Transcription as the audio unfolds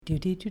Hey,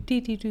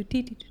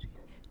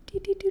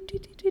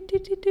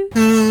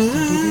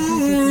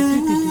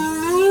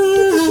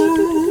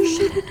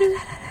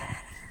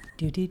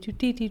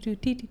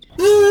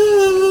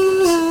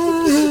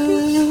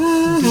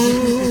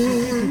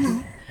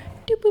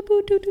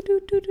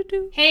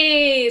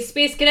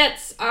 Space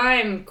Cadets!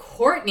 I'm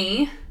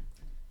Courtney.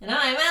 And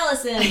I'm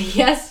Alison.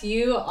 Yes,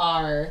 you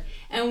are.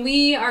 And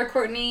we are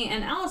Courtney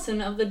and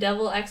Alison of the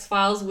Devil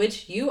X-Files,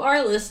 which you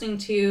are listening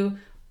to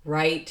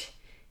right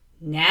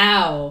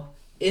now.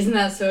 Isn't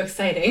that so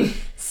exciting?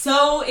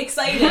 So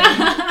exciting.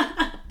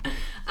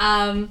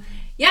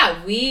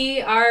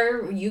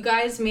 You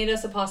guys made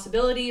us a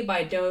possibility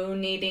by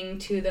donating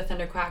to the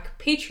Thunderquack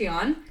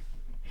Patreon.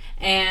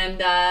 And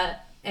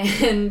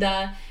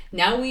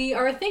now we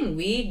are a thing.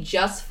 We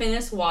just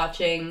finished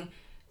watching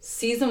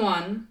Season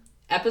 1,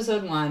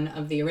 Episode 1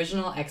 of the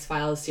original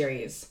X-Files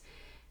series.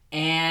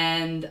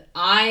 And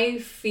I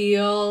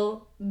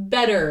feel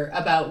better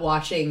about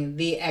watching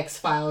the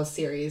X-Files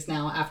series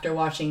now after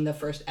watching the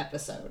first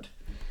episode.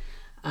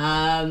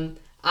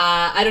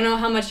 I don't know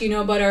how much you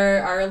know about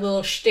our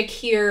little shtick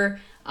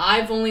here.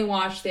 I've only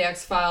watched the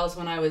X-Files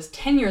when I was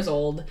 10 years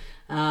old.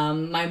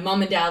 My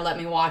mom and dad let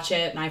me watch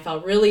it, and I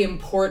felt really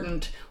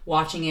important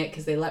watching it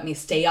because they let me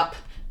stay up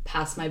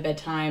past my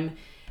bedtime.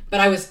 But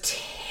I was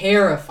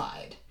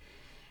terrified.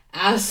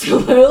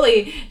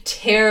 Absolutely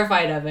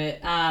terrified of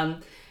it.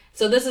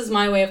 So this is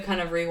my way of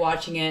kind of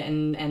rewatching it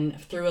and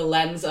through a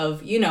lens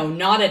of,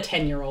 not a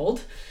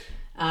 10-year-old.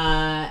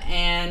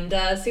 And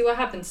see what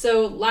happens.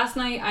 So last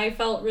night I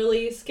felt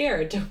really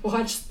scared to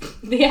watch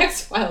the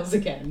X-Files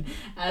again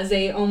as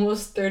a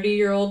almost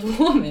 30-year-old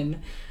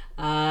woman.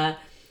 But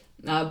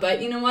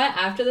you know what?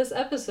 After this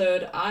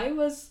episode, I'm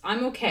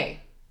okay.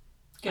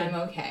 Good. I'm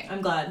okay.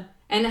 I'm glad.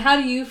 And how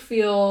do you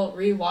feel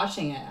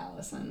rewatching it,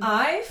 Alison?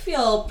 I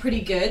feel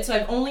pretty good. So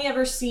I've only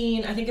ever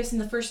seen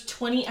the first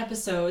 20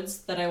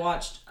 episodes that I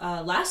watched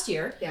last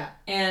year. Yeah.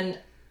 And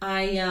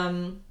I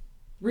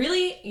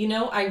really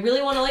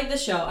want to like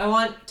this show. I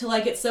want to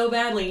like it so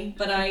badly,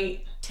 but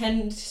I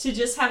tend to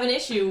just have an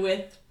issue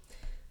with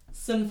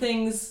some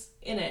things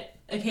in it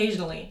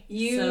occasionally.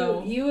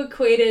 You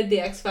equated the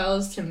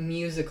X-Files to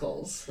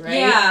musicals, right?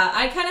 Yeah,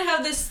 I kind of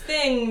have this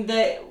thing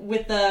that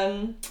with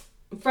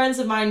friends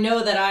of mine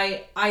know that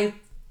I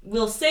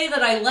will say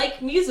that I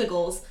like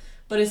musicals,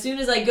 but as soon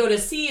as I go to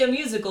see a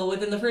musical,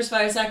 within the first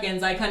 5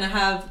 seconds, I kind of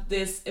have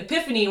this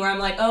epiphany where I'm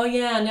like, oh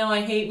yeah, no,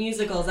 I hate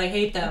musicals. I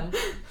hate them.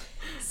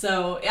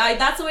 So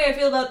that's the way I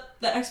feel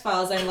about the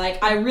X-Files. I'm like,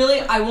 I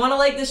want to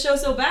like this show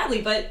so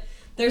badly, but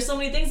there's so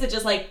many things that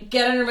just like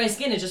get under my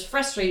skin and just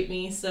frustrate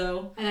me.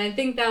 So, and I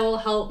think that will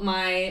help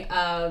my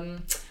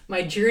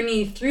my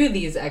journey through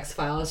these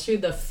X-Files, through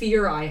the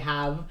fear I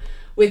have,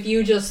 with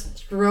you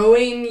just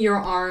throwing your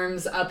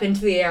arms up into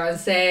the air and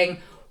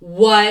saying,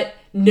 "What?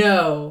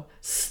 No,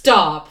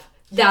 stop.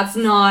 That's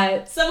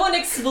not." Someone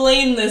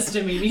explain this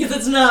to me because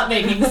it's not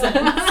making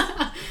sense.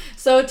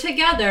 So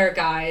together,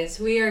 guys,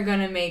 we are going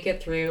to make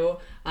it through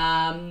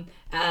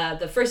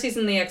the first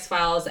season of the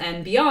X-Files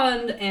and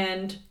beyond,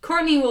 and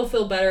Courtney will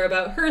feel better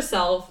about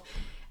herself,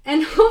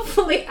 and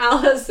hopefully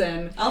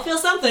Alison. I'll feel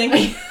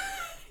something.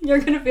 You're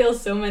going to feel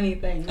so many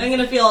things. I'm going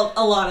to feel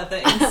a lot of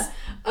things.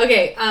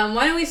 Okay,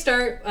 why don't we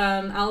start?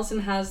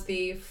 Alison has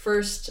the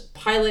first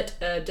pilot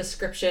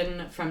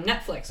description from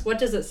Netflix. What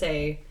does it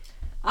say?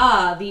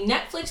 The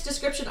Netflix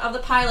description of the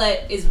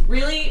pilot is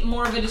really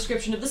more of a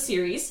description of the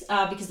series,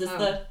 because it's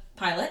the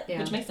pilot,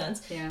 which makes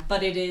sense. Yeah.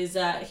 But it is,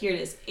 here it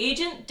is.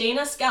 Agent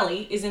Dana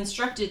Scully is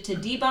instructed to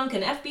debunk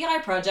an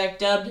FBI project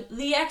dubbed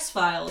The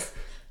X-Files.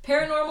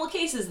 Paranormal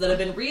cases that have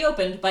been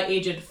reopened by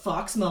Agent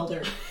Fox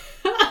Mulder.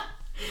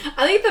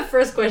 I think the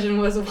first question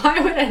was, why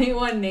would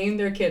anyone name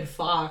their kid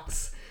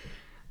Fox?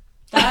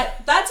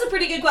 That's a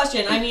pretty good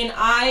question. I mean,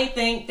 I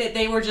think that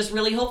they were just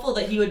really hopeful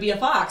that he would be a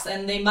fox,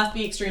 and they must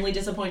be extremely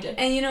disappointed.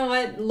 And you know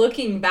what?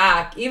 Looking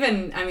back,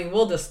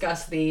 we'll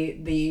discuss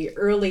the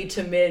early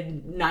to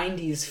mid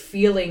 90s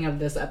feeling of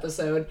this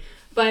episode,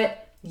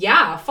 but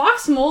yeah,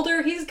 Fox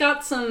Mulder, he's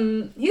got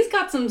some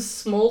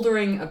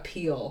smoldering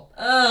appeal.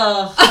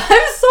 Ugh.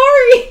 I'm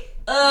sorry.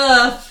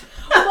 Ugh.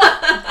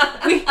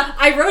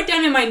 I wrote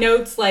down in my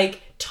notes,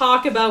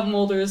 talk about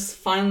Mulder's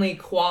finely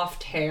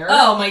coiffed hair.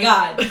 Oh my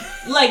god.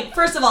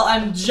 First of all,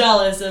 I'm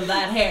jealous of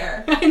that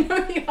hair. I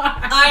know you are.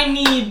 I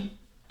need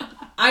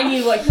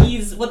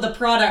what the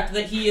product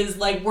that he is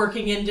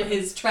working into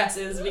his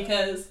tresses,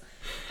 because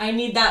I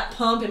need that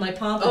pump in my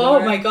pompadour. Oh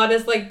my god,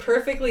 it's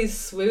perfectly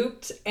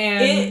swooped,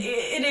 and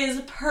it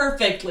is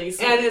perfectly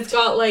swooped. And it's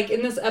got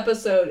in this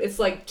episode, it's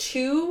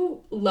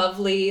two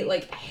lovely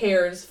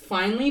hairs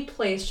finely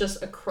placed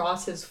just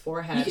across his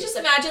forehead. You can just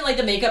imagine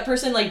the makeup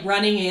person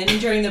running in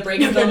during the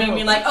break of filming and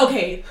being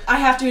okay, I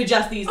have to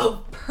adjust these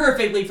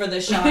perfectly for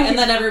this shot, and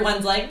then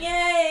everyone's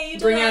yay, you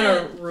bring out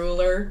a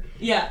ruler.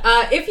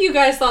 Yeah. If you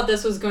guys thought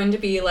this was going to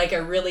be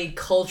a really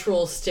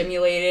cultural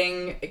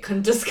stimulating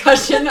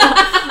discussion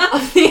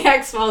of the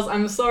X-Files,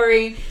 I'm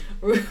sorry.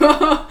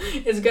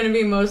 It's going to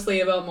be mostly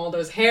about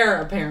Mulder's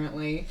hair,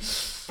 apparently.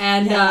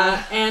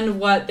 and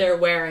what they're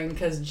wearing,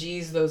 because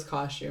geez, those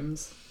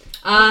costumes.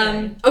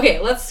 Okay,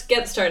 let's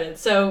get started.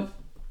 So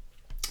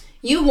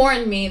you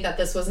warned me that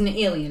this was an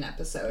alien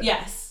episode.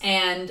 Yes.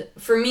 And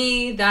for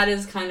me, that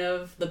is kind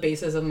of the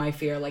basis of my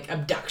fear, like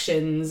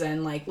abductions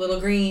and like little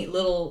gray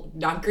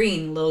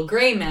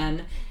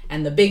men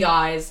and the big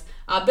eyes.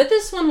 But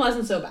this one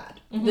wasn't so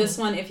bad. Mm-hmm. This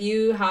one, if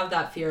you have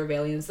that fear of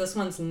aliens, this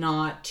one's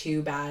not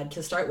too bad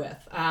to start with.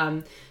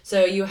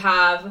 So you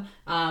have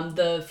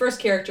the first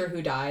character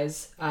who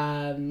dies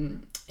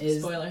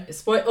is... Spoiler.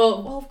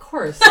 Well, of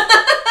course.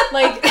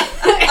 Like,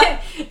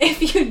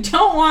 if you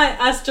don't want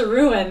us to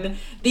ruin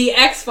the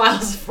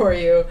X-Files for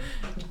you,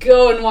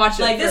 go and watch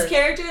it Like, first. this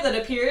character that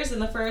appears in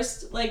the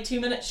first, 2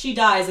 minutes, she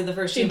dies in the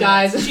first 2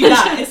 dies. minutes. She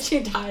dies. She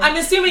dies. I'm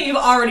assuming you've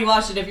already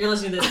watched it if you're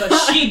listening to this, but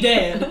she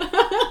did.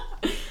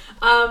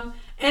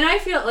 And I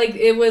feel like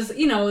it was,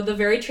 the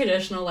very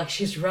traditional, like,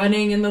 she's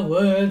running in the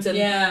woods, and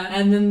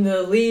and then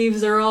the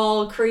leaves are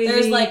all crazy.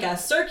 There's, like, a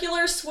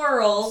circular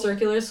swirl.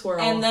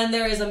 And then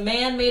there is a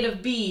man made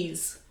of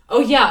bees. Oh,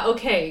 yeah,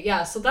 okay,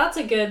 yeah, so that's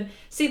a good...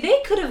 See,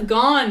 they could have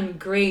gone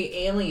gray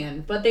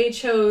alien, but they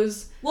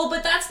chose... Well,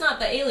 but that's not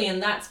the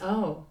alien, that's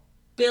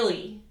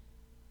Billy.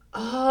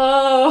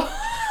 Oh...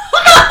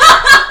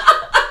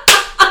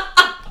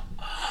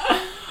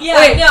 Yeah,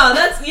 wait. No,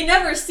 you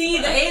never see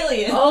the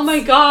alien. Oh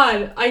my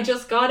god, I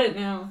just got it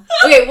now.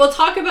 Okay, we'll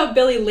talk about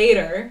Billy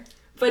later,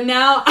 but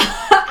now,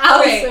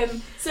 Alison. Okay.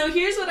 So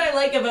here's what I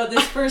like about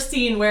this first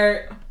scene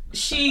where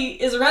she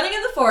is running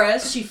in the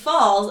forest, she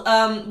falls,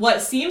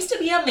 what seems to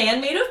be a man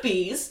made of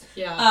bees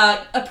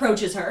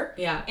approaches her.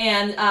 Yeah.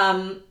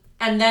 And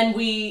then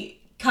we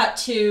cut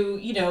to,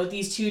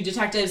 these two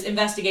detectives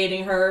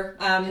investigating her.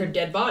 Her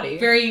dead body.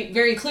 Very,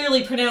 very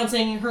clearly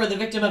pronouncing her the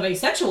victim of a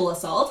sexual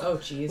assault. Oh,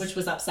 jeez. Which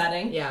was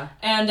upsetting. Yeah.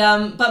 And,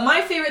 but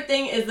my favorite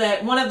thing is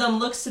that one of them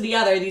looks to the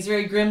other, these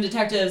very grim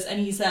detectives, and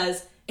he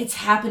says, "It's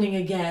happening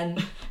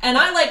again." And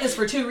I like this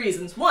for two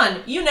reasons.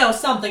 One,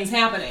 something's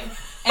happening.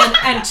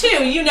 And two,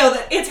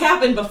 that it's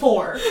happened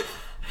before.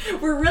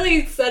 We're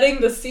really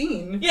setting the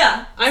scene.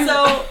 Yeah.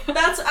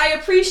 I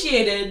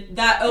appreciated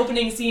that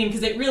opening scene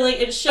because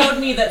it showed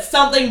me that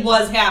something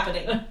was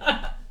happening.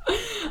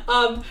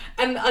 And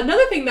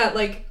another thing that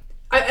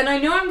I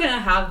know I'm gonna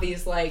have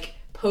these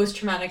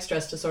post-traumatic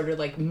stress disorder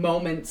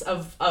moments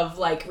of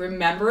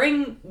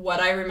remembering what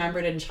I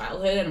remembered in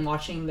childhood and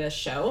watching this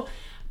show,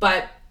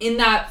 but in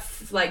that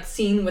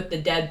scene with the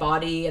dead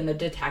body and the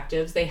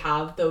detectives, they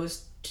have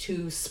those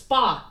two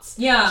spots.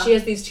 Yeah. She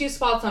has these two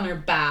spots on her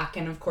back,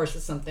 and of course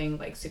it's something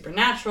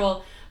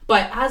supernatural.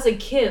 But as a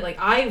kid,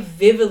 I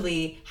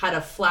vividly had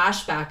a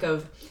flashback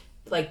of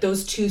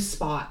those two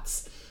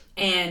spots.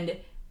 And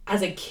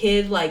as a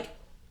kid,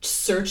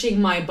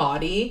 searching my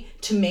body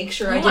to make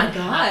sure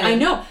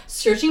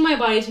searching my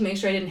body to make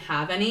sure I didn't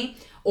have any.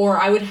 Or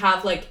I would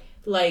have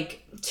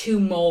two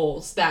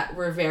moles that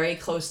were very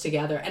close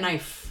together, and I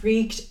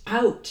freaked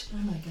out. Oh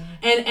my god.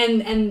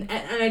 And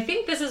I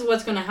think this is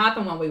what's going to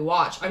happen when we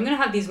watch. I'm going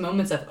to have these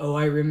moments of,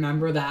 I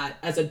remember that.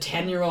 As a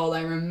 10-year-old,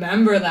 I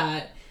remember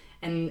that.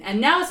 And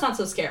now it's not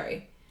so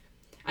scary.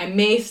 I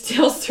may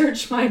still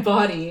search my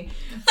body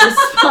for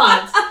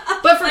spots.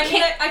 But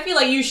I feel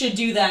like you should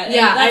do that.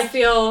 Yeah, I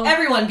feel...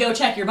 Everyone go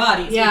check your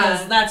bodies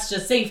because that's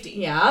just safety.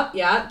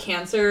 Yeah.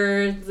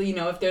 Cancer,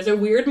 if there's a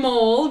weird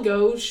mole,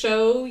 go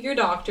show your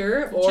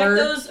doctor. Or check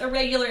those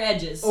irregular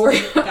edges. Or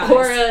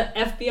a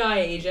FBI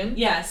agent.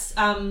 Yes.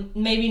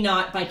 Maybe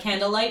not by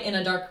candlelight in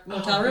a dark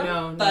motel room.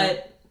 No.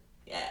 But...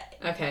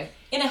 Okay.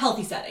 In a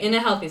healthy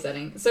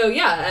setting. So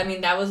yeah,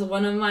 that was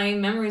one of my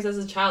memories as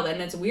a child.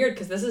 And it's weird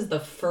because this is the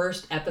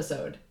first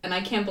episode. And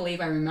I can't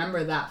believe I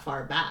remember that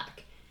far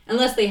back.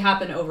 Unless they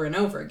happen over and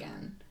over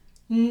again.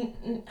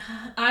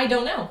 I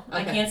don't know.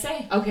 Okay. I can't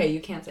say. Okay,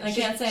 you can't say. I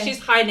can't say. She's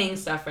hiding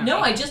stuff from me. No,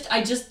 I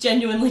just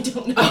genuinely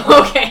don't know.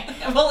 Oh, okay.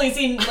 I've only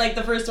seen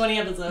the first 20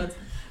 episodes.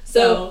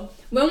 So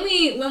when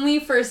we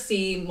first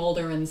see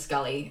Mulder and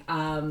Scully,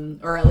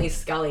 or at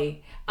least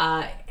Scully,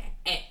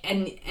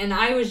 and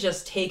I was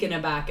just taken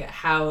aback at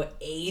how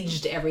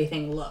aged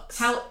everything looks.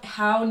 How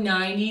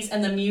 90s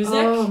and the music.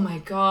 Oh my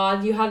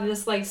god, you have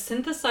this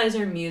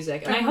synthesizer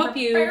music, and I hope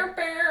you.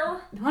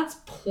 That's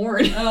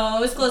porn. Oh,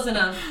 it was close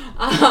enough.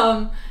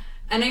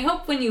 And I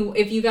hope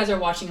if you guys are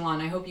watching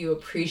along, I hope you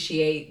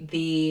appreciate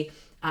the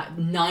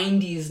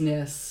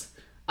 90s-ness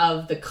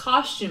of the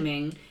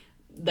costuming,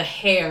 the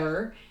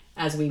hair,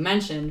 as we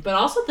mentioned, but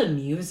also the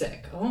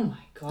music. Oh my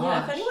god.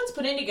 Yeah, if anyone's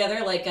putting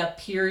together a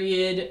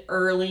period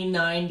early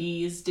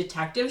 90s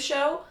detective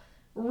show,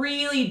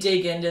 really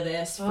dig into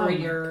this for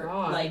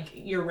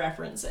your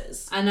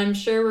references. And I'm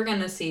sure we're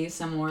gonna see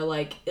some more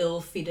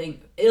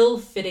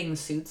ill-fitting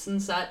suits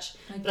and such.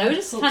 But I was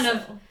just kind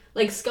of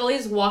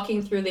Scully's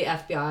walking through the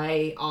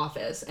FBI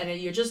office, and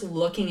you're just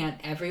looking at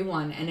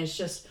everyone, and it's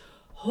just,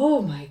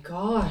 oh my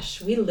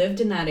gosh, we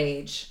lived in that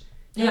age.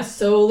 Yeah,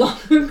 so long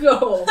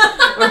ago.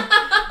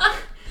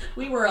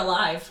 We were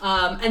alive.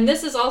 And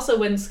this is also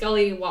when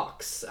Scully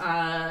walks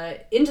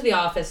into the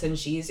office and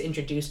she's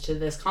introduced to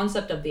this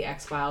concept of the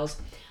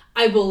X-Files.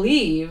 I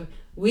believe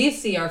we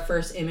see our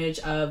first image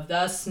of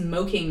the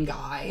smoking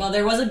guy. Well,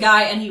 there was a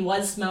guy and he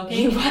was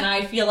smoking, and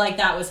I feel like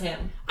that was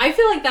him. I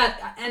feel like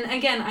that, and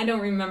again, I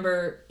don't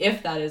remember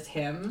if that is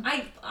him.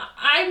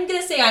 I'm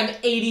gonna say I'm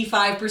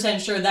 85%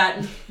 sure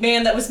that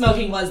man that was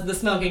smoking was the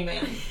smoking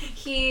man.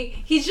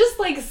 He's just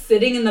like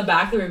sitting in the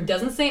back of the room,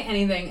 doesn't say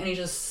anything, and he's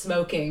just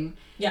smoking.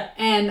 Yeah.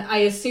 And I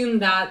assume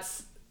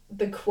that's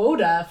the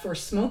quota for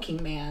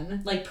smoking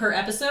man. Like per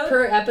episode?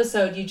 Per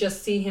episode, you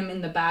just see him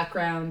in the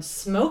background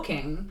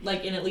smoking.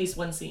 Like in at least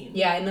one scene.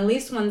 Yeah, in at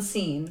least one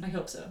scene. I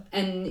hope so.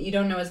 And you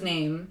don't know his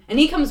name. And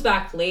he comes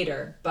back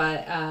later,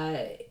 but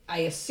I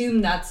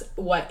assume that's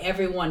what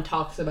everyone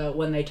talks about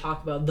when they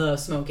talk about the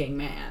smoking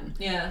man.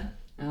 Yeah.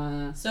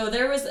 So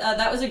there was,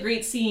 that was a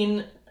great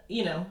scene,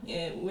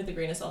 with a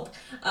grain of salt,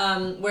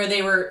 where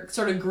they were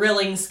sort of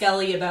grilling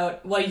Scully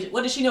about what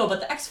does she know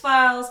about the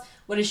X-Files?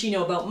 What does she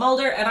know about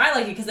Mulder? And I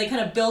like it because they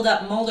kind of build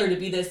up Mulder to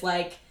be this,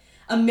 like,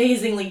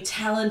 amazingly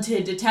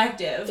talented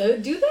detective.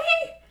 Do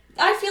they?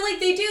 I feel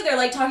like they do. They're,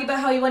 like, talking about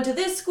how he went to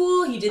this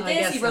school, he did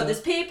this, he wrote this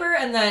paper,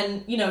 and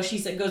then, she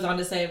goes on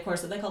to say, of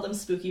course, that they called him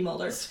Spooky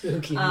Mulder.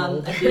 Spooky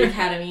Mulder. At the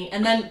Academy.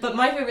 And then, but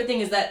my favorite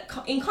thing is that,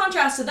 in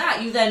contrast to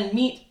that, you then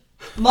meet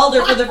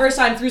Mulder for the first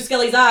time through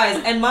Scully's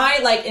eyes, and my,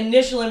 like,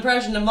 initial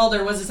impression of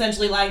Mulder was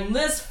essentially like,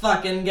 this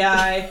fucking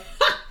guy.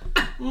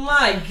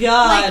 My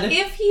God. Like,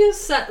 if you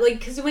set, like,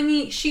 because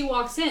when she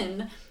walks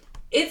in,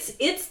 it's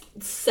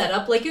set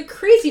up like a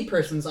crazy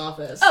person's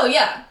office. Oh,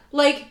 yeah.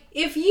 Like,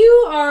 if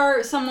you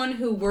are someone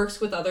who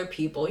works with other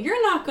people,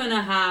 you're not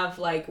gonna have,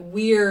 like,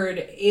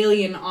 weird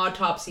alien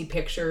autopsy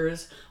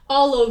pictures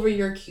all over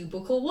your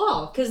cubicle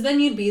wall, because then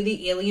you'd be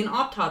the alien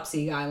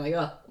autopsy guy, like,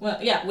 well,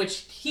 yeah,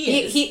 which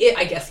he is.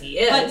 I guess he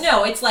is. But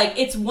no, it's like,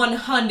 it's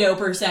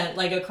 100%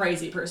 like a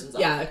crazy person's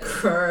office. Yeah,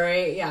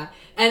 great, yeah.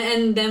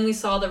 And then we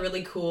saw the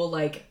really cool,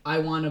 like, I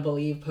Want to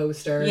Believe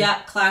poster.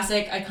 Yeah,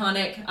 classic,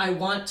 iconic, I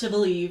want to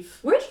believe.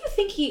 Where do you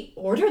think he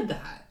ordered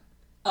that?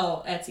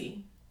 Oh,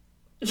 Etsy.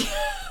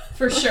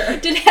 For sure.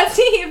 Did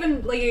Etsy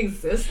even, like,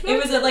 exist then?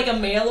 It was like a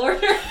mail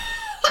order.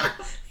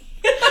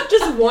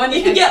 Just one.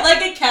 You get,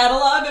 like, a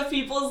catalog of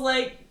people's,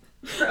 like,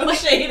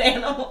 crocheted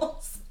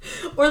animals.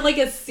 Or like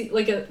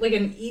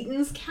an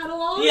Eaton's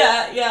catalog?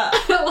 Yeah.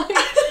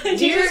 Like,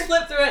 you just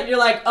flip through it and you're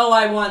like, oh,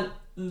 I want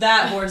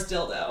that horse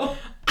dildo.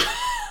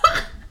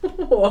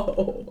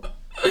 Whoa.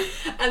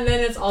 And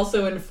then it's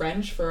also in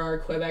French for our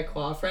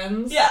Quebecois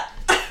friends. Yeah.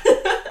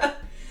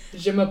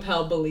 Je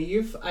m'appelle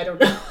Believe. I don't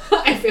know.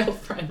 I failed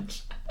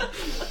French.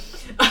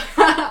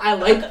 I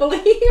like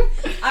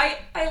Believe.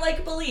 I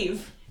like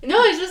Believe.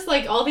 No, it's just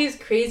like all these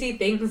crazy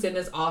things in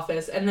his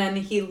office, and then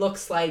he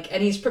looks like,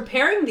 and he's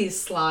preparing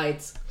these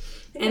slides.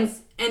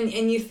 Yes. And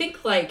you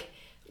think, like,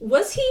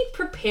 was he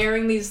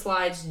preparing these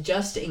slides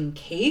just in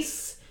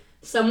case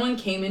someone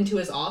came into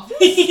his office?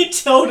 He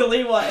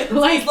totally was.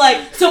 Like, he's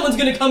like, someone's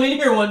gonna come in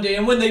here one day,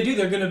 and when they do,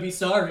 they're gonna be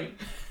sorry.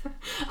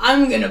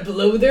 I'm gonna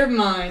blow their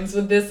minds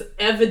with this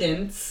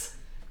evidence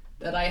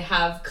that I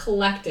have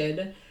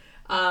collected.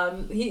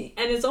 And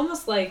it's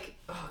almost like,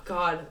 oh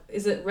God,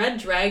 is it Red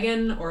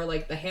Dragon or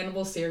like the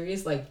Hannibal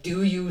series? Like,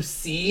 do you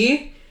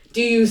see?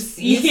 Do you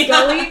see,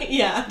 Scully?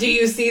 Yeah. Do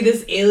you see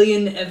this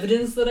alien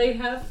evidence that I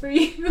have for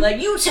you?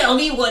 Like, you tell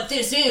me what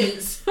this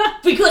is,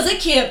 because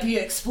it can't be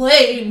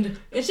explained.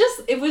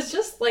 It was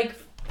just like,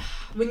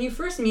 when you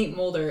first meet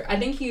Mulder, I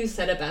think you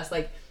said it best,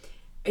 like,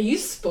 are you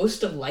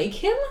supposed to like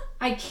him?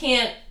 I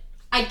can't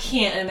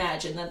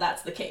imagine that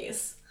that's the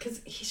case.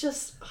 Because he's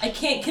just... I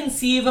can't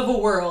conceive of a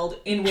world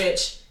in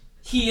which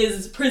he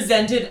is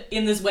presented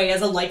in this way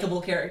as a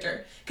likable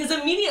character. Because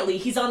immediately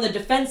he's on the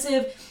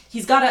defensive,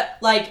 he's got to,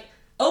 like...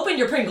 Open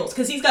your Pringles,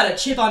 because he's got a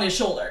chip on his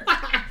shoulder.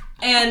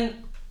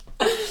 And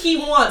he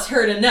wants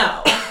her to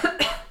know.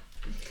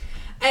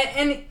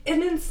 And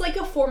it's like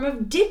a form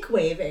of dick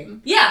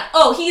waving. Yeah.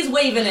 Oh, he's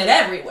waving it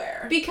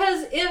everywhere.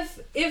 Because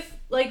if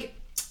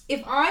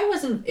I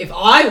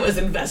was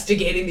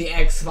investigating the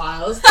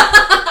X-Files,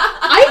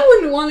 I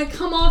wouldn't want to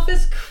come off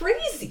as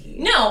crazy.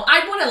 No,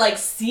 I'd want to, like,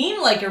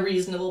 seem like a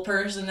reasonable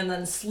person and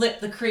then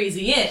slip the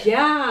crazy in.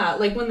 Yeah,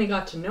 like when they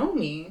got to know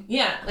me.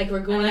 Yeah. Like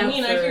we're going out I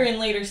hear in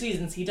later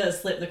seasons he does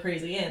slip the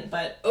crazy in,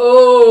 but...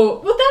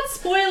 Oh, well, that's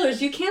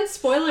spoilers. You can't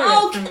spoiler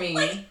it for me.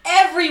 Like,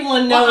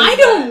 everyone knows. Well, I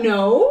don't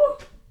know.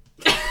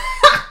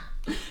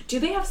 Do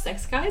they have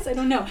sex, guys? I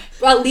don't know.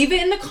 Well, leave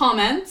it in the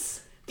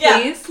comments. Please.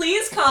 Yeah,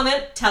 please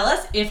comment. Tell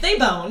us if they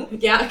bone.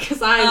 Yeah, because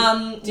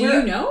do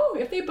you know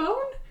if they bone?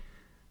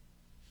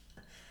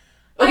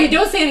 Okay,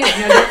 don't say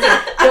anything.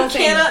 No, don't say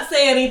cannot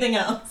say anything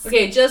else.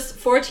 Okay, just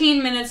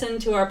 14 minutes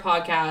into our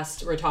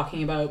podcast, we're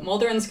talking about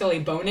Mulder and Scully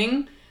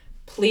boning.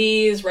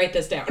 Please write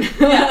this down.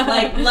 Yeah,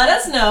 like, let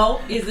us know,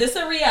 is this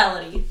a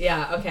reality?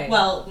 Yeah, okay.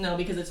 Well, no,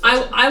 because it's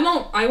fiction. I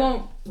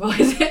won't, well,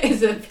 is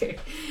it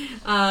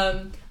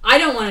I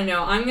don't want to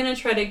know. I'm going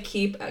to try to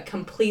keep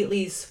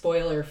completely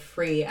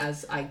spoiler-free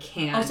as I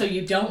can. Oh, so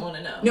you don't want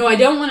to know? No, I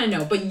don't want to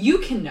know, but you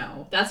can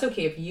know. That's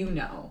okay if you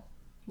know.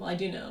 Well, I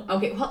do know.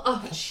 Okay, well,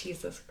 oh,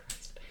 Jesus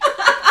Christ.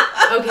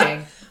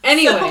 Okay,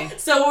 anyway.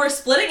 So we're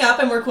splitting up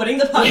and we're quitting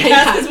the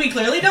podcast because we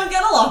clearly don't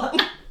get along.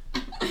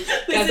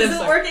 This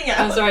isn't working out.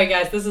 I'm sorry,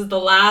 guys. This is the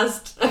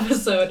last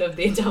episode of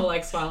the Double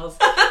X Files.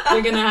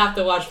 You're gonna have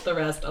to watch the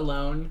rest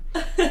alone.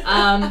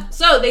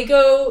 So they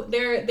go.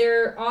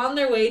 They're on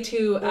their way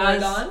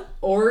to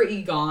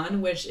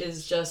Oregon, which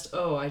is just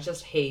I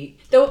just hate.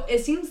 Though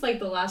it seems like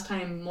the last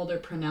time Mulder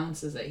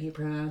pronounces it, he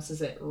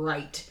pronounces it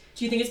right.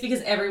 Do you think it's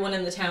because everyone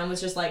in the town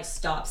was just like,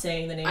 stop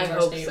saying the name of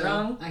our state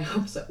wrong? I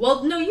hope so.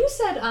 Well, no, you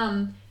said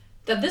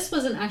that this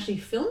wasn't actually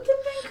filmed in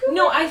Vancouver?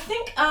 No, I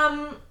think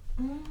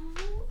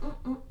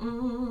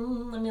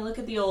let me look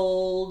at the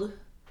old.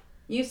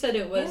 You said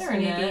it was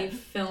maybe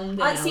filmed in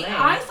LA. See,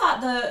 I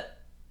thought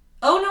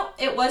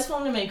it was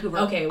filmed in Vancouver.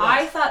 Okay,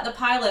 I thought the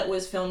pilot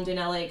was filmed in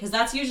LA because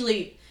that's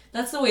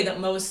the way that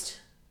most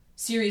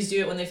series do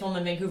it when they film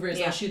in Vancouver is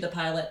they'll shoot the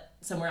pilot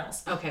somewhere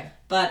else. Okay.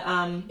 But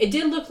it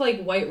did look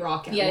like White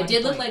Rock at one it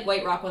did point. look like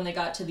White Rock when they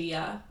got to the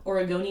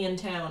Oregonian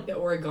town. The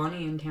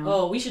Oregonian town.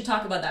 Oh, we should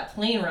talk about that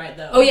plane ride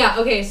though. Oh yeah,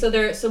 okay. So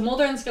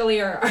Mulder and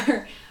Scully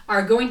are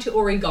going to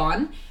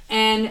Oregon,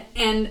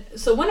 and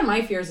so one of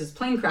my fears is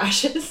plane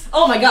crashes.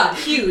 Oh my god,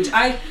 huge!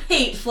 I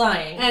hate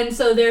flying. And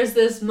so there's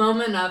this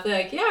moment of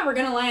like, yeah, we're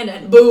gonna land,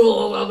 and boom,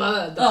 blah, blah,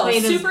 blah. The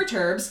plane super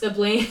turbs. The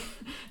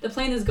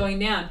plane is going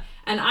down.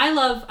 And I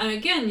love, and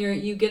again,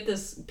 you get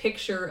this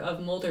picture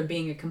of Mulder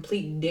being a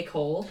complete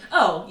dickhole.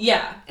 Oh,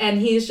 yeah.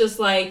 And he's just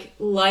like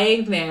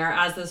lying there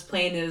as this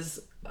plane is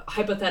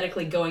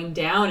hypothetically going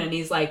down, and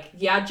he's like,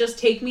 yeah, just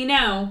take me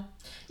now.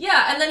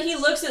 Yeah, and then he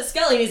looks at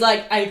Scully and he's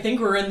like, I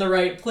think we're in the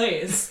right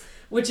place.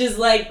 Which is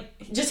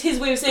like, just his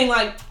way of saying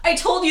like, I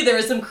told you there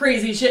was some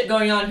crazy shit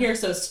going on here,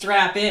 so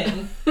strap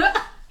in.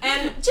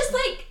 And just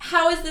like,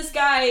 how is this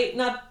guy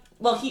not...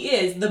 Well, he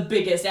is the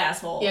biggest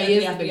asshole. Yeah, he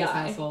is the biggest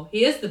asshole.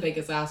 He is the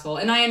biggest asshole.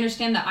 And I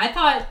understand that. I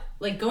thought,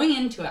 like, going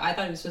into it, I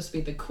thought he was supposed to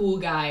be the cool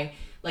guy.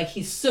 Like,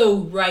 he's so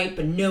right,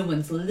 but no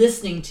one's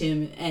listening to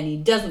him, and he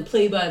doesn't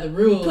play by the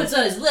rules. Puts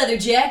on his leather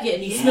jacket,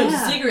 and he smokes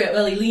a cigarette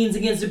while he leans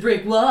against a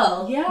brick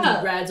wall. Yeah.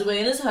 He rides away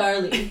in his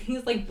Harley.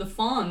 He's like the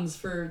Fonz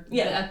for the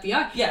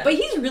FBI. Yeah. But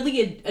he's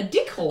really a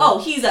dickhole. Oh,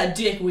 he's a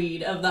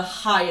dickweed of the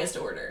highest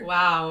order.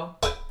 Wow.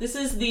 This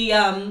is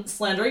the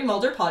Slandering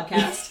Mulder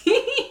podcast.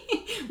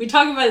 We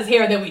talk about his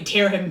hair, then we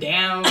tear him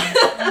down.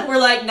 We're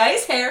like,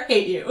 nice hair,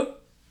 hate you.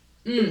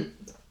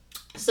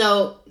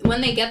 So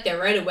when they get there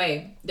right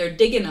away, they're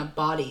digging up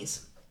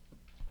bodies.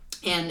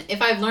 And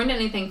if I've learned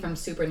anything from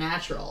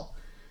Supernatural,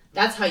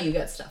 that's how you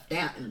get stuff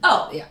down.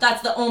 Oh, yeah.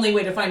 That's the only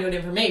way to find out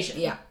information.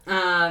 Yeah.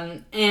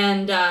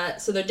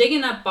 So they're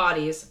digging up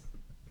bodies.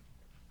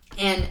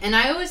 And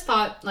I always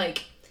thought,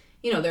 like,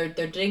 you know, they're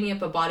digging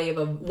up a body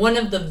of one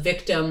of the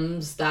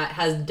victims that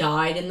has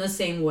died in the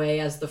same way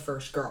as the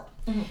first girl.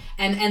 Mm-hmm.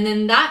 And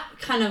then that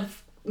kind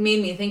of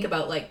made me think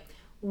about, like,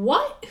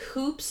 what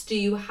hoops do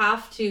you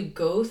have to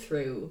go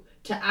through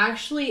to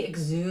actually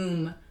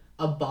exhume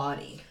a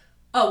body?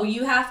 Oh, well,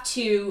 you have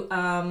to...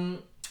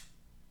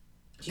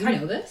 do you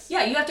know this?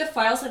 Yeah, you have to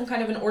file some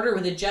kind of an order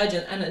with a judge,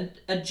 and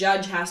a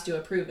judge has to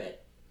approve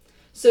it.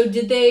 So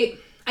did they...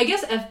 I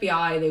guess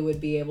FBI, they would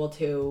be able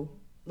to,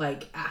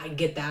 like,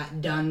 get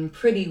that done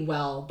pretty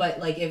well. But,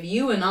 like, if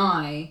you and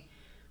I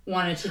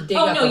wanted to dig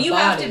up a body... Oh, no, you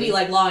have to be,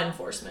 like, law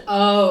enforcement.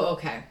 Oh,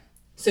 okay.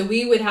 So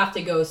we would have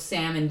to go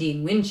Sam and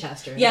Dean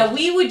Winchester. Yeah,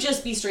 we would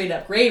just be straight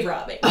up grave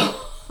robbing.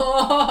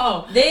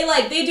 Oh.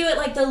 They do it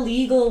like the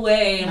legal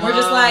way, and we're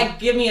just like,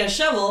 give me a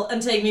shovel and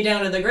take me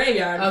down to the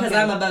graveyard because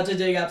I'm about to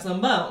dig up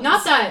some bones.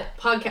 Not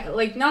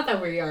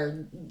that we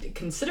are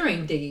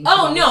considering digging.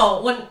 Oh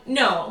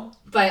no.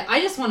 But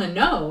I just want to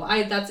know.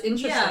 That's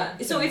interesting. Yeah.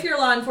 So if you're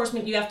law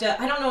enforcement, you have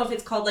to. I don't know if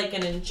it's called like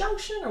an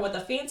injunction or what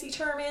the fancy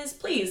term is.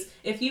 Please,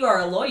 if you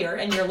are a lawyer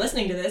and you're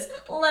listening to this,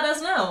 let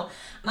us know.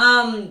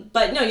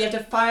 But no, you have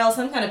to file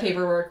some kind of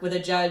paperwork with a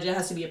judge. It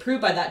has to be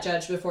approved by that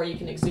judge before you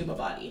can exhume a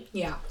body.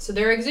 Yeah. So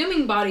they're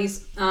exhuming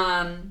bodies,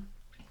 and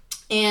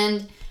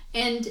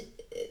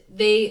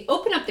they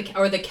open up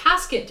the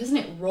casket. Doesn't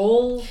it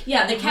roll?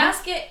 Yeah, the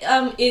casket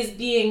is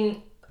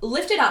being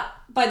lifted up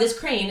by this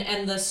crane,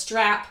 and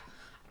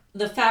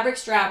the fabric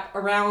strap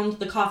around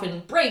the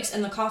coffin breaks,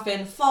 and the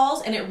coffin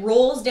falls, and it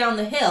rolls down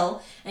the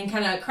hill and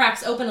kind of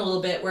cracks open a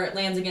little bit where it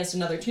lands against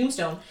another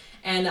tombstone.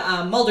 And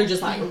Mulder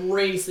just, like,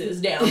 races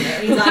down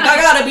there. He's like,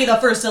 I gotta be the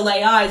first to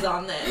lay eyes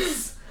on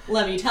this,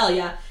 let me tell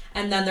ya.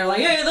 And then they're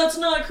like, hey, that's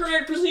not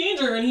correct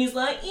procedure. And he's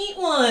like, eat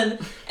one.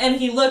 And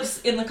he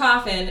looks in the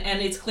coffin,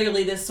 and it's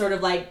clearly this sort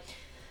of, like,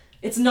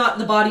 it's not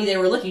the body they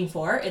were looking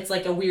for. It's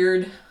like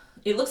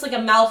it looks like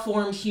a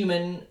malformed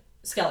human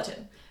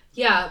skeleton.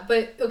 Yeah,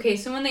 but, okay,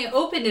 so when they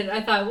opened it, I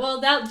thought, well,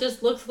 that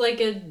just looks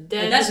like a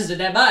dead... And that's just a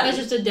dead body. That's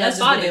just a dead body. That's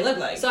just what they look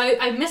like. So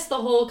I missed the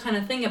whole kind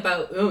of thing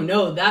about, oh,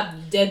 no,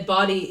 that dead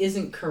body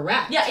isn't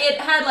correct. Yeah,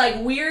 it had,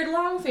 like, weird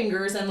long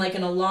fingers and, like,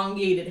 an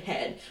elongated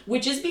head,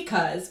 which is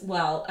because,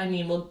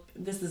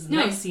 this is a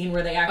nice scene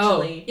where they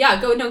actually... Oh, yeah,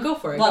 go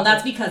for it. Well,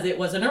 that's because it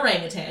was an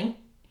orangutan.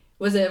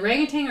 Was it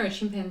orangutan or a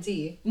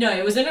chimpanzee? No,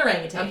 it was an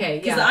orangutan. Okay,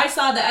 yeah. Because I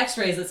saw the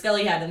x-rays that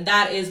Scully had, and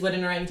that is what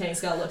an orangutan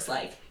skull looks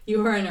like.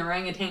 You are an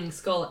orangutan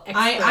skull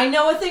expert. I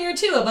know a thing or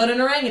two about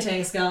an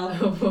orangutan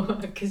skull.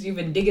 Because you've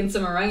been digging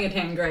some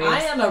orangutan graves.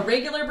 I am a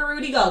regular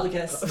Baruti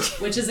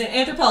Gallicus, which is an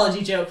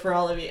anthropology joke for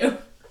all of you.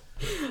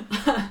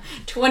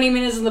 20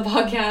 minutes in the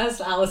podcast,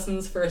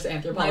 Alison's first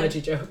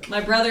anthropology joke. My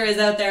brother is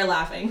out there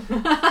laughing.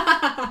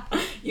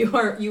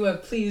 You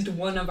have pleased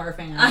one of our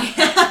fans. I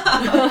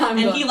have.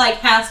 And he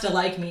has to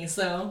like me,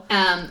 so.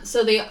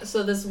 So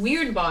this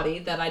weird body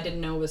that I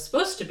didn't know was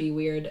supposed to be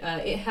weird,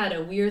 it had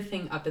a weird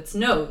thing up its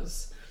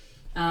nose.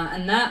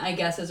 And that, I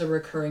guess, is a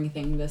recurring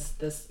thing,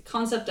 this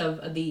concept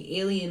of the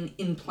alien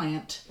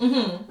implant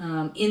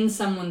in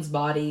someone's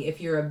body. If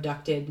you're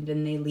abducted,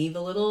 then they leave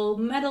a little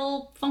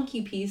metal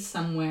funky piece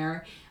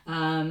somewhere.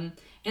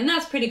 And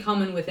that's pretty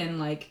common within,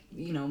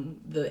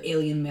 the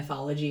alien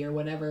mythology or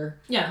whatever.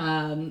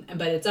 Yeah.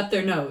 But it's up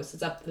their nose.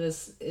 It's up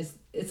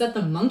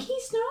the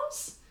monkey's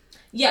nose?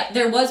 Yeah,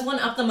 there was one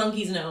up the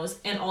monkey's nose,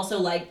 and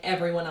also,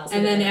 everyone else.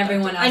 And then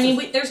everyone else. I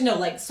mean, there's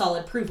no,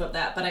 solid proof of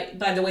that, but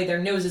by the way, their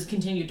noses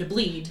continued to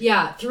bleed.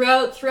 Yeah,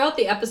 throughout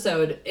the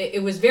episode,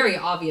 it was very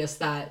obvious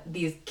that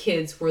these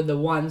kids were the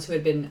ones who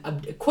had been,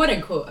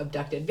 quote-unquote,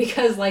 abducted,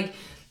 because,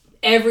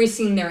 every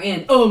scene they're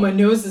in, oh, my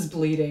nose is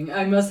bleeding,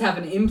 I must have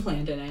an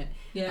implant in it.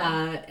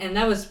 Yeah. And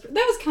that was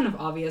kind of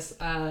obvious,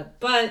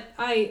 but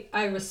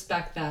I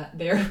respect that,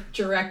 their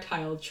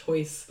directile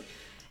choice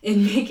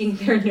in making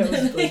their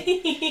nose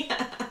bleed.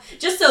 Yeah.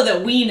 Just so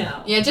that we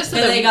know. Yeah, just so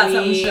that they got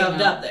something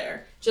shoved up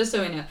there. Just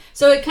so we know.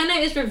 So it kind of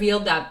is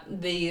revealed that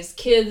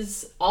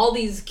all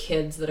these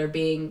kids that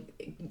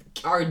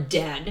are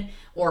dead,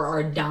 or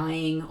are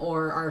dying,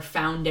 or are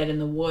found dead in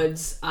the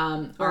woods,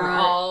 are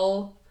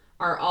all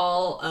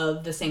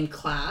of the same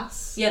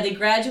class. Yeah, they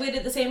graduated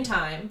at the same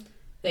time.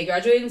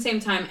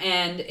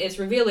 And it's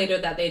revealed later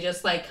that they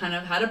just kind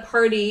of had a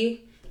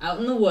party out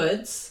in the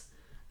woods.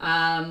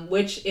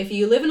 Which, if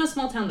you live in a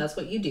small town, that's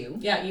what you do.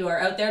 Yeah, you are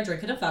out there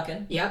drinking and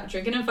fucking. Yep,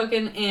 drinking and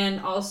fucking, and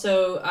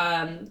also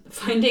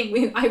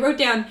I wrote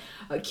down,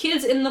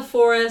 kids in the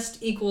forest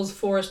equals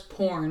forest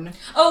porn.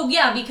 Oh,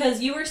 yeah,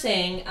 because you were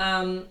saying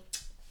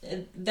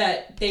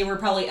that they were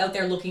probably out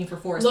there looking for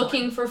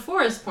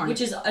forest porn.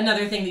 Which is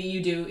another thing that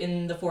you do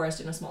in the forest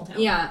in a small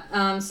town.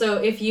 Yeah, so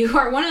if you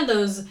are one of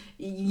those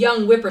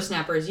young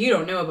whippersnappers, you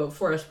don't know about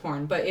forest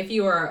porn, but if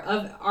you are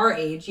of our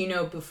age,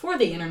 before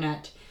the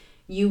internet,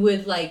 you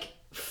would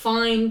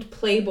find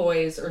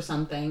Playboys or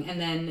something, and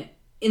then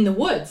in the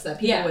woods that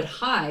people would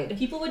hide.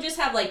 People would just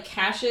have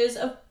caches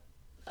of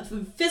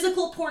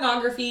physical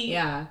pornography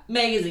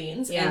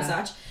magazines and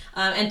such,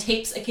 and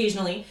tapes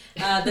occasionally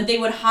that they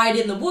would hide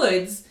in the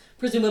woods,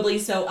 presumably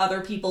so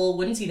other people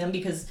wouldn't see them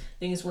because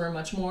things were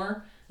much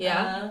more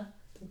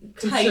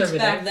tight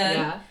back then.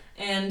 Yeah.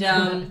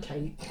 And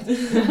tight.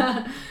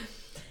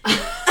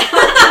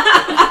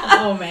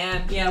 Oh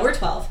man. Yeah, we're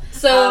 12.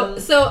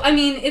 So I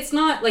mean, it's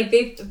not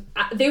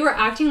they were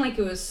acting like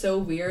it was so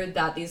weird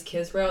that these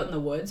kids were out in the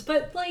woods,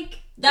 but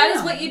that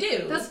is what you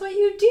do. That's what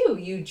you do.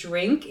 You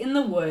drink in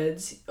the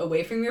woods,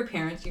 away from your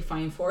parents. You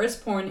find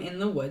forest porn in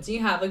the woods. And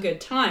you have a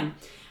good time.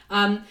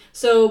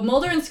 So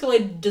Mulder and Scully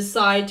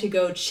decide to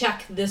go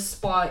check this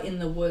spot in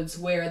the woods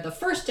where the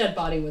first dead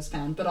body was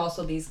found, but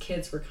also these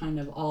kids were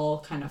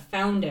all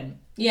found in.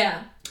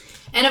 Yeah.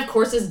 And of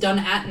course, it's done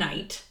at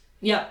night.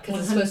 Yeah, because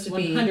it's supposed to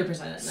be 100% at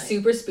night.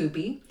 Super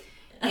spoopy.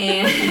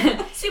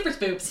 And super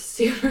spoops.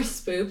 Super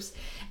spoops.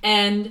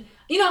 And,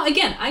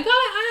 again, I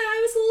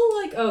was a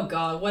little oh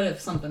God, what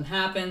if something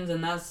happens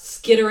and that's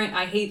skittering.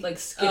 I hate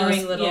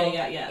skittering little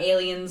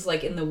aliens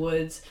in the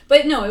woods.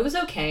 But no, it was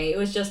okay. It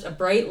was just a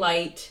bright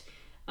light.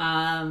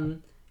 It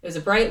was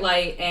a bright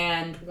light,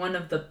 and one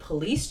of the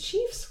police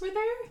chiefs were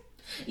there.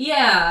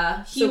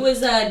 Yeah, he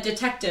was a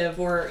detective,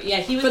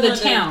 he was for the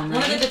town,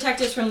 one of the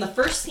detectives from the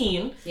first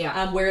scene,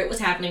 where it was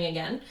happening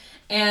again,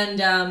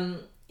 and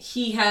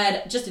he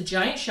had just a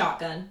giant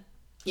shotgun,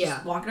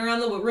 walking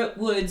around the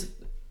woods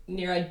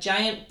near a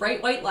giant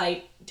bright white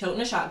light, toting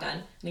a shotgun,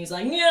 and he's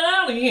like, "Get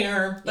out of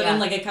here!" But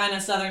in a kind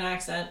of southern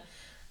accent,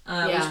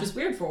 which was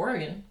weird for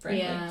Oregon,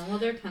 frankly. Yeah, well,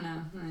 they're kind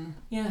of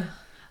yeah.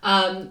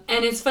 And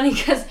it's funny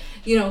because,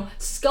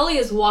 Scully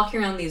is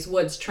walking around these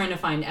woods trying to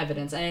find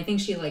evidence, and I think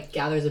she,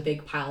 gathers a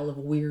big pile of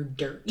weird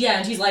dirt. Yeah,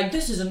 and she's like,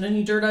 this isn't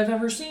any dirt I've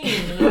ever seen.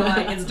 And I'm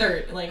like, it's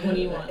dirt. What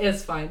do you want?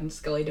 It's fine,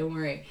 Scully, don't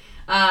worry.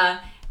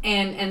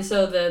 And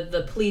so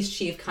the police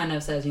chief kind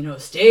of says,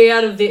 stay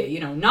out of the,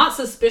 not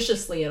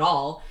suspiciously at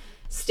all,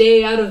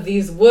 stay out of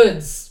these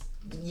woods,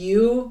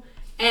 you.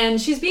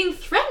 And she's being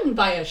threatened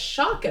by a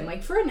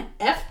shotgun. For an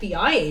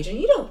FBI agent,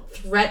 you don't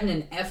threaten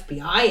an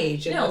FBI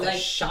agent with a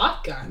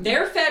shotgun.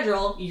 They're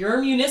federal,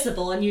 you're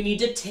municipal, and you need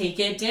to take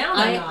it down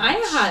a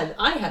notch.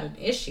 I had an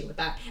issue with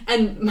that.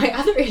 And my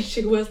other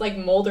issue was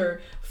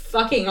Mulder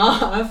fucking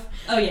off.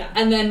 Oh yeah.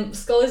 And then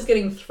Scully's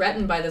getting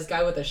threatened by this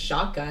guy with a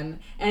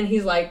shotgun, and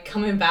he's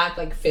coming back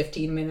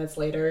 15 minutes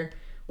later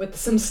with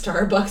some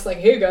Starbucks, like,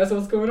 hey guys,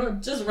 what's going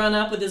on? Just run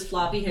up with his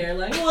floppy hair,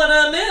 like, what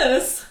I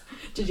miss?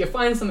 Did you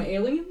find some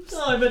aliens?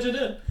 Oh, I bet you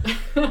did.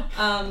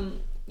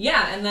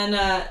 Yeah, and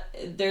then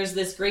there's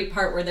this great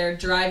part where they're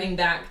driving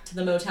back to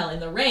the motel in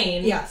the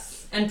rain.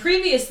 Yes. And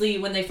previously,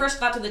 when they first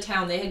got to the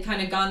town, they had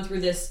kind of gone through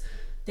this,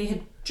 they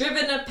had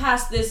driven up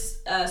past this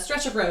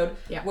stretch of road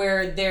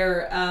where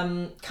their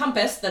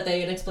compass that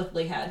they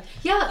inexplicably had.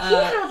 Yeah, he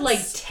had like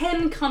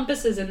 10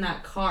 compasses in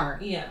that car.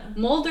 Yeah.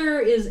 Mulder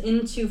is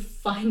into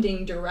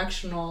finding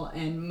directional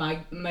and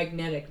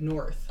magnetic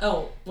north.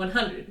 Oh,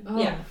 100.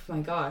 Oh, yeah. My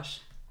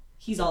gosh.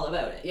 He's all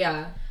about it.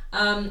 Yeah.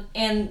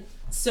 And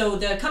so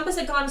the compass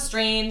had gone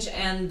strange,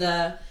 and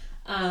the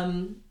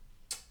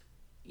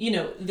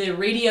the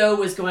radio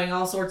was going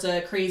all sorts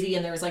of crazy,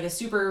 and there was like a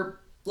super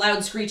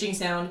loud screeching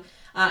sound.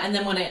 And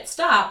then when it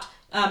stopped,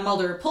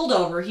 Mulder pulled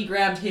over. He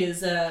grabbed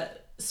his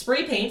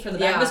spray paint from the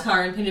back of his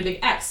car and painted a big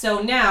X.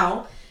 So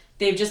now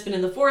they've just been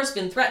in the forest,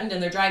 been threatened,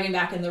 and they're driving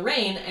back in the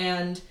rain,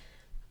 and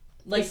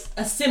like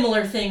a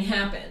similar thing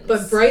happens.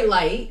 But bright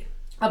light.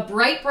 A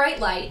bright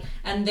light,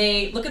 and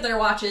they look at their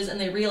watches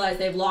and they realize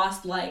they've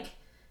lost like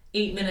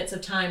 8 minutes of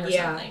time or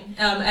something.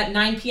 At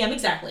 9 p.m.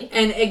 exactly.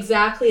 And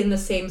exactly in the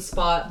same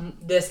spot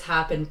this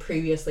happened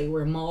previously,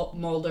 where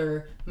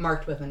Mulder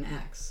marked with an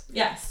X.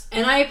 Yes.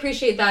 And I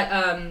appreciate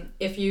that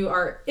if you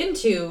are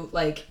into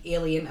like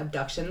alien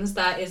abductions,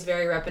 that is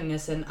very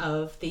reminiscent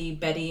of the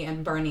Betty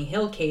and Barney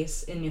Hill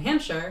case in New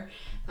Hampshire.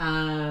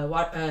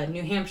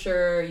 New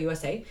Hampshire,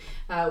 USA,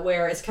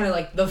 where it's kind of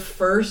like the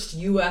first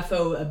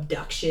UFO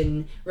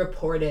abduction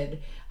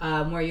reported,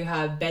 where you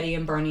have Betty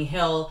and Barney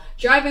Hill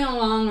driving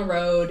along a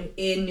road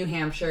in New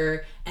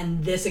Hampshire,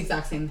 and this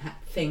exact same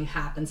thing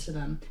happens to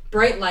them.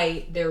 Bright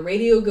light, their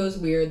radio goes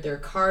weird, their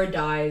car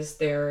dies,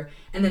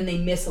 and then they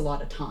miss a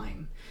lot of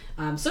time.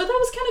 So that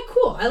was kind of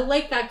cool. I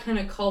like that kind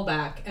of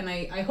callback, and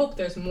I hope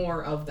there's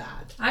more of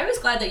that. I was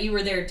glad that you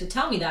were there to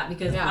tell me that,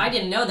 because I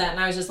didn't know that, and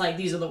I was just like,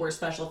 these are the worst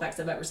special effects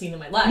I've ever seen in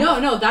my life.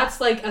 No, that's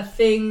like a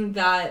thing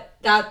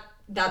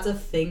that's a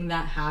thing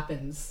that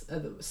happens.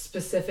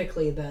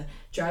 Specifically, the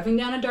driving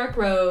down a dark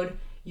road,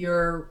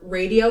 your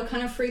radio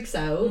kind of freaks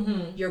out,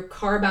 your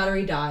car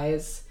battery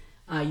dies,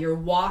 your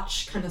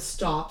watch kind of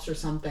stops or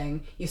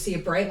something, you see a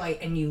bright light,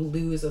 and you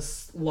lose a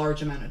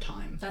large amount of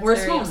time. That's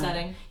very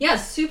upsetting. Yeah,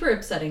 super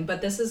upsetting,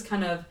 but this is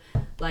kind of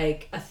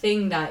like a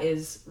thing that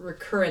is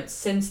recurrent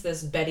since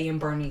this Betty and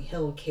Barney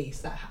Hill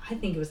case that I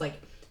think it was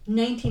like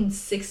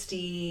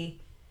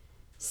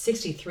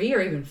 1963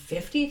 or even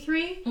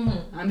 53.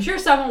 I'm sure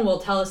someone will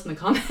tell us in the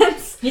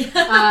comments.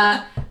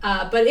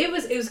 But it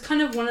was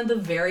kind of one of the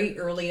very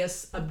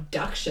earliest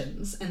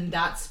abductions, and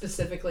that's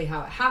specifically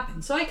how it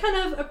happened. So I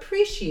kind of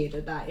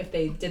appreciated that if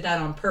they did that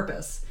on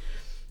purpose.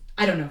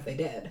 I don't know if they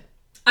did.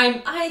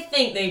 I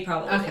think they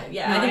probably did.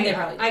 Yeah, no, I think they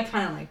probably did. I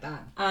kind of like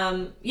that.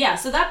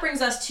 So that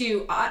brings us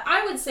to,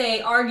 I would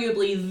say,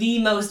 arguably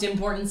the most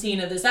important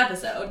scene of this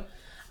episode.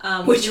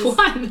 Which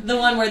one? The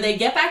one where they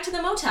get back to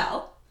the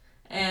motel,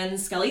 and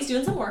Scully's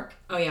doing some work.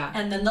 Oh, yeah.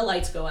 And then the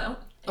lights go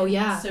out. Oh,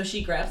 yeah. So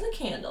she grabs a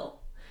candle,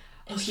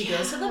 and she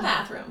goes to the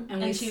bathroom.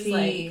 And we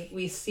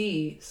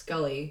see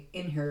Scully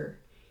in her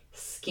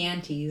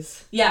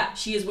scanties. Yeah,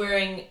 she is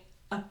wearing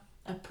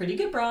a pretty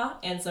good bra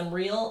and some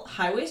real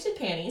high-waisted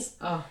panties.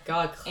 Oh,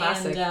 God,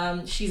 classic.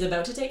 And she's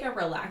about to take a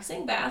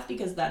relaxing bath,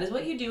 because that is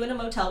what you do in a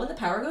motel when the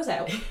power goes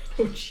out.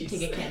 Oh, jeez.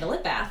 Take a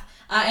candlelit bath.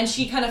 And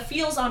she kind of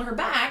feels on her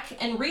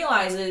back and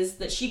realizes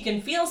that she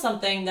can feel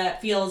something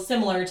that feels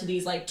similar to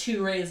these like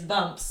 2 raised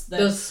bumps.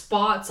 Those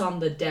spots on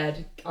the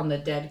dead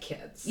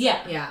kids.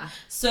 Yeah. Yeah.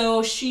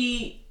 So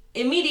she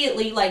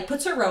immediately like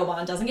puts her robe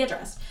on, doesn't get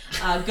dressed,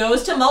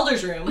 goes to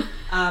Mulder's room,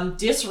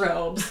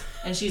 disrobes,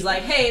 and she's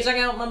like, hey, check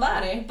out my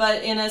body,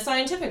 but in a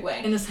scientific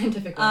way.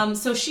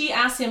 So she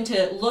asks him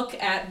to look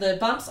at the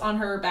bumps on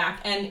her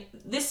back, and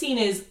this scene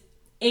is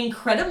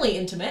incredibly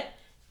intimate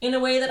in a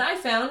way that I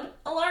found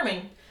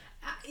alarming.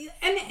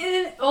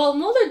 And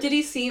Mulder, did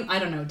he seem, I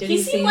don't know,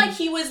 he seemed like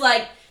he was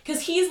like, because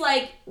he's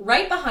like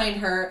right behind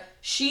her,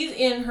 she's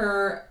in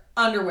her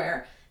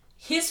underwear,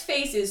 his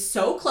face is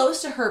so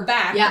close to her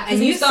back, yeah,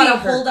 and you see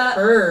her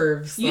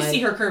curves. You see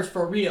her curves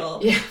for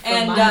real. Yeah,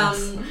 for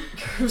miles.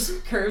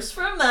 Curves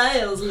for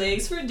miles,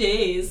 legs for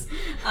days.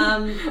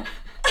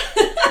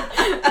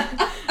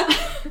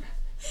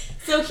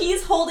 So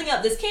he's holding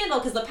up this candle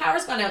because the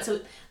power's gone out, so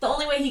the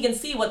only way he can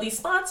see what these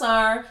spots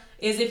are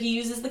is if he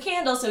uses the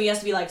candle, so he has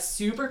to be like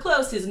super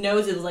close. His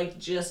nose is like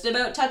just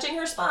about touching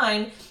her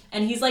spine,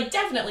 and he's like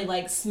definitely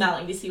like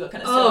smelling to see what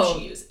kind of soap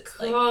she uses.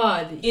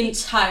 God. Like,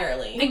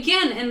 entirely.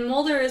 Again, and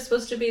Mulder is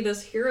supposed to be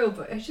this hero,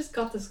 but I just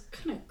got this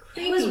kind of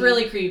creepy. It was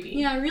really creepy.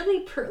 Yeah,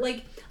 really,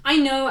 I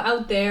know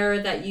out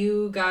there that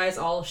you guys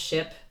all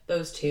ship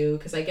those two,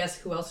 because I guess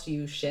who else do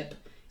you ship?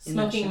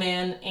 Smoking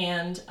Man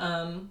and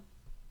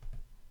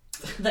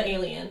the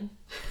alien.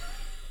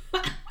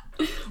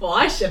 Well,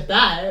 I ship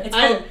that.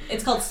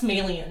 It's called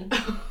Smalian.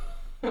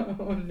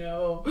 Oh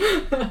no.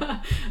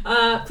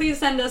 Please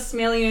send us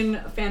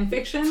Smalian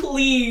fanfiction.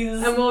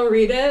 Please. And we'll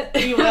read it.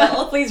 We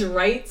will. Please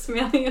write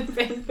Smalian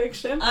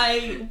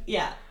fanfiction.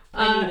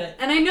 I need it.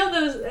 And I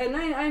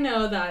know I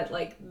know that,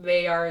 like,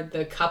 they are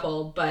the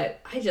couple, but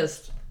I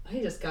just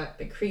got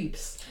the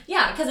creeps.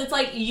 Yeah, because it's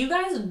like, you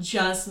guys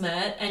just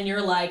met, and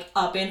you're, like,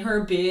 up in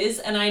her biz,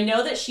 and I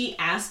know that she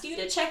asked you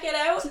to check it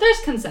out. So there's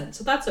consent,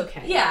 so that's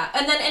okay. Yeah,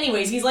 and then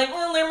anyways, he's like,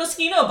 well, they're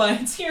mosquito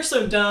bites, you're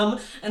so dumb,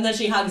 and then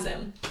she hugs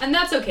him. And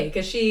that's okay,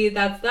 because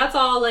that's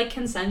all, like,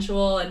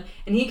 consensual, and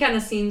he kind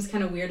of seems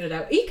kind of weirded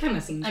out. He kind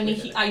of seems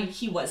weirded out.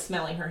 He was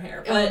smelling her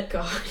hair, but... Oh,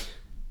 God.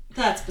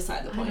 That's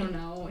beside the point. I don't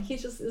know. He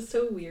just is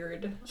so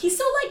weird. He's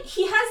so, like,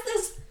 he has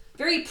this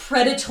very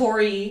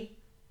predatory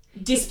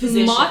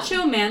disposition.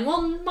 Macho man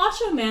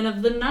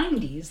of the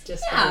 90s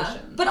disposition. Yeah,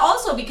 but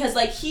also because,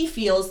 like, he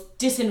feels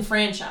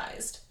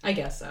disenfranchised. I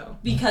guess so.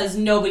 Because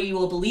nobody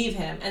will believe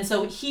him. And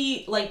so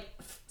he, like,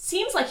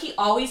 seems like he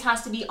always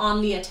has to be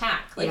on the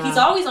attack. Like, he's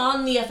always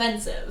on the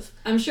offensive.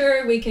 I'm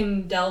sure we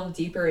can delve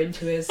deeper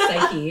into his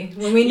psyche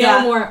when we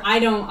know more.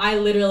 I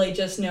literally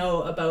just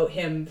know about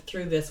him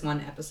through this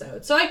one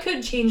episode. So I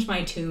could change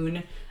my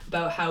tune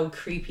about how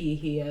creepy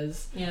he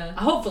is. Yeah.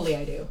 Hopefully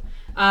I do.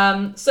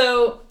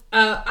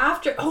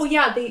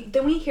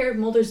 Then we hear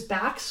Mulder's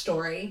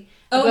backstory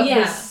about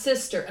his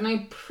sister. And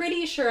I'm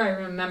pretty sure I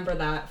remember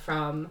that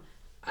from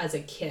as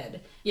a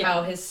kid. Yeah.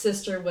 How his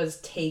sister was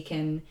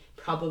taken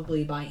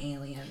probably by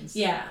aliens.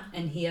 Yeah.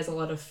 And he has a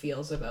lot of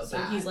feels about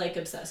that. So he's, like,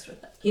 obsessed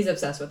with it. He's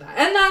obsessed with that.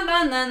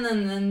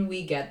 And then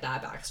we get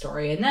that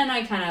backstory. And then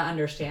I kind of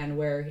understand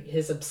where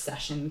his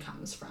obsession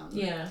comes from.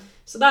 Yeah.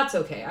 So that's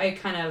okay.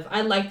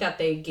 I like that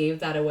they gave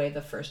that away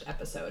the first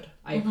episode.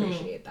 I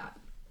appreciate that.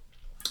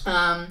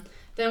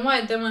 Then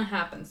what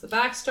happens? The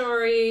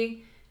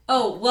backstory.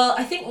 Oh, well,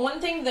 I think one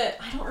thing that,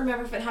 I don't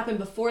remember if it happened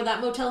before that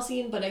motel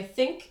scene, but I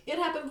think it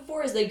happened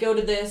before, is they go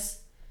to this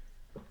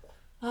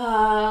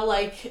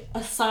like,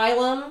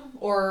 asylum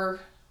or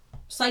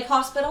psych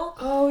hospital.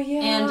 Oh, yeah.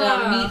 And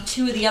meet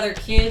two of the other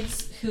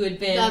kids who had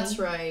been... That's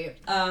right.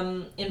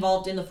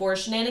 Involved in the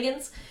forest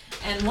shenanigans.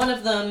 And one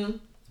of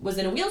them was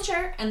in a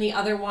wheelchair, and the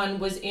other one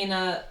was in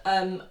a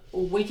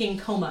waking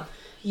coma.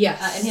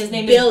 Yes. And his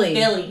name Billy.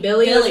 is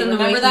Billy. Billy,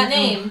 remember that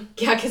name?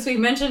 Yeah, because we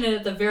mentioned it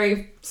at the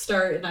very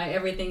start, and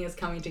everything is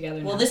coming together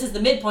now. Well, this is the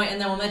midpoint,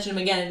 and then we'll mention him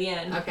again at the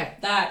end. Okay.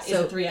 That is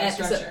a 3-act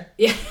structure.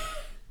 Yeah.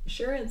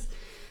 Sure is.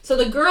 So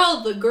the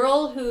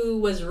girl who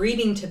was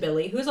reading to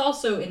Billy, who's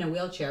also in a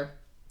wheelchair,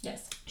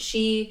 yes,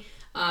 she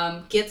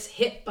gets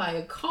hit by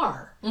a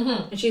car.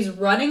 Mm-hmm. And she's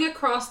running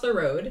across the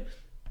road,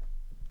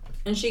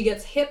 and she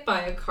gets hit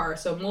by a car.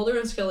 So Mulder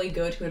and Scully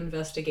go to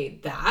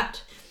investigate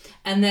that,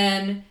 and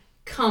then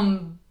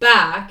come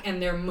back,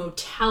 and their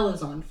motel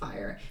is on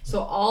fire.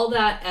 So all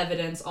that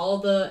evidence, all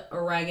the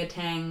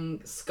orangutan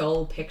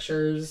skull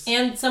pictures,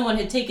 and someone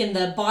had taken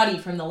the body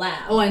from the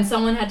lab. Oh, and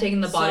someone had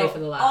taken the body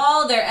from the lab.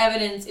 All their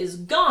evidence is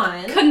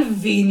gone.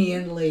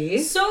 Conveniently.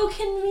 So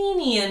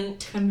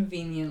convenient.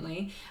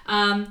 Conveniently.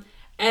 And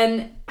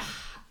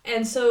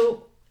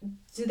so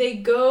do they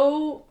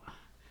go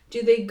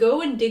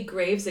and dig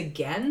graves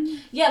again?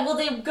 Yeah, well,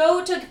 they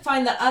go to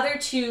find the other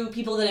two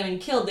people that have been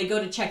killed. They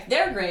go to check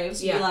their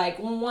graves. Be like,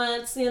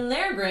 what's in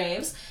their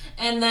graves?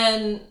 And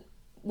then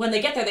when they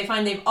get there, they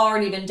find they've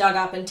already been dug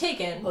up and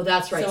taken. Oh,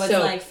 that's right. So it's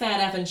like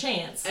fat effing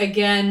chance.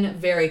 Again,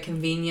 very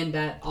convenient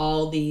that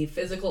all the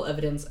physical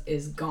evidence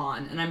is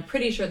gone. And I'm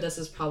pretty sure this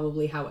is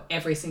probably how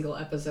every single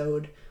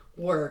episode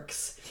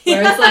works.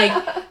 Where it's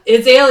like,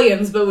 it's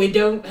aliens, but we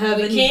don't have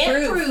any proof. We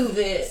can't prove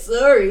it.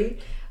 Sorry.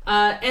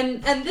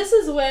 And this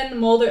is when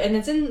Mulder, and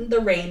it's in the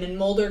rain, and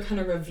Mulder kind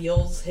of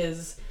reveals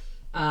his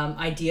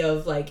idea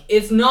of, like,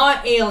 it's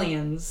not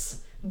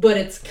aliens, but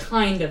it's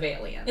kind of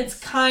aliens. It's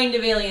kind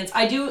of aliens.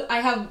 I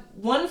have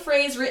one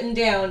phrase written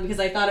down because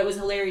I thought it was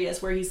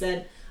hilarious where he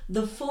said,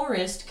 the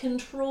forest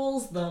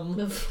controls them.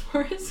 The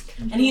forest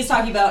controls. And he's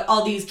talking about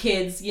all these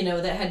kids,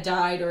 that had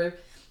died or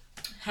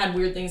had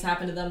weird things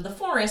happen to them. The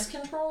forest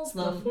controls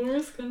them. The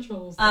forest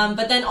controls them.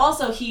 But then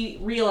also he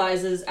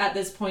realizes at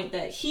this point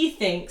that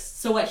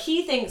what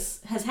he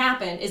thinks has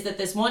happened is that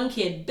this one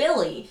kid,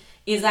 Billy,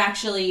 is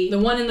actually... the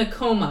one in the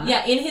coma.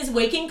 Yeah, in his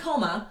waking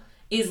coma,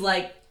 is,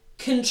 like,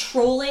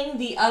 controlling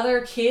the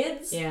other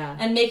kids. Yeah.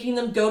 And making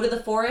them go to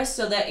the forest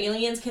so that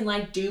aliens can,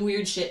 like, do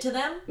weird shit to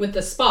them. With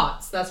the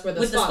spots. That's where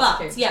the spots. With the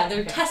spots, yeah.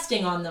 They're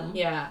testing on them.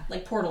 Yeah.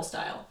 Like Portal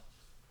style.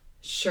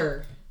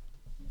 Sure.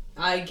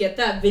 I get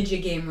that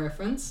video game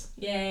reference.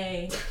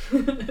 Yay.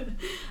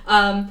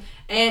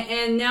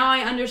 And now I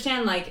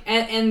understand, like,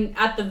 and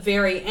at the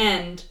very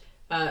end,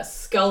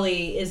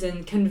 Scully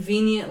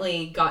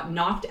conveniently got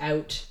knocked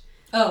out.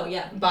 Oh,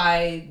 yeah.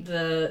 By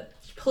the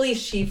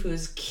police chief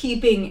who's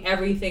keeping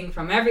everything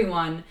from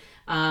everyone.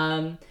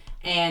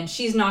 And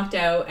she's knocked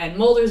out, and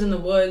Mulder's in the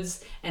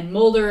woods, and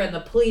Mulder and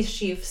the police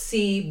chief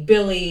see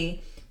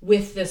Billy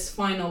with this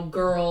final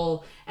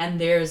girl, and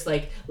there's,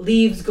 like,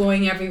 leaves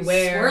going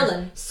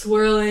everywhere.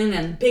 Swirling,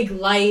 and big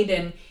light,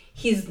 and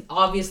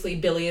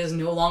Billy is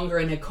no longer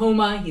in a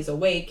coma, he's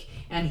awake,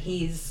 and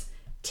he's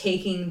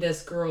taking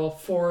this girl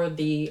for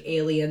the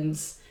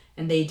aliens,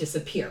 and they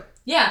disappear.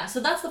 Yeah,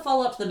 so that's the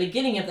follow-up to the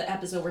beginning of the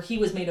episode where he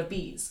was made of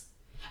bees.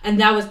 And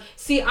that was...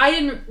 See, I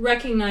didn't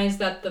recognize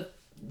that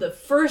the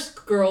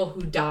first girl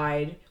who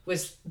died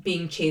was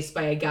being chased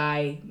by a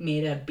guy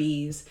made out of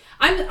bees.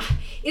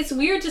 It's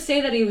weird to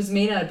say that he was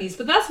made out of bees,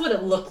 but that's what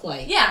it looked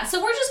like. Yeah,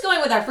 so we're just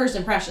going with our first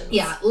impressions.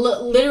 Yeah,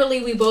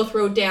 literally we both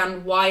wrote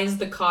down, why is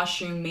the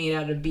costume made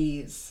out of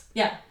bees?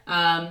 Yeah.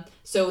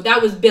 So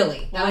that was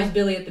Billy. That was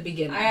Billy at the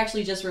beginning. I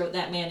actually just wrote,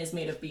 that man is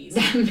made of bees.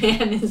 That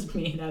man is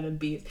made out of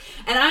bees.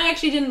 And I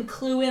actually didn't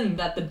clue in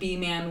that the bee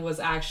man was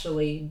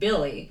actually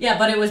Billy. Yeah,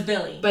 but it was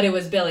Billy. It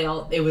was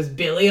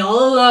Billy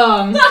all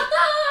along.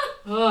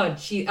 Oh,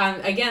 gee.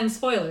 Again,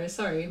 spoilers,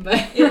 sorry.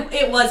 But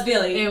it was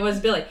Billy. It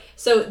was Billy.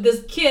 So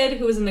this kid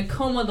who was in a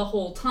coma the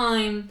whole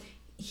time,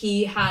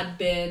 he had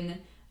been...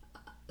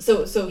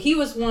 So he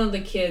was one of the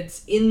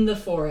kids in the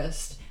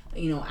forest,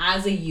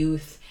 as a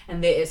youth.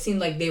 And it seemed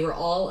like they were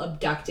all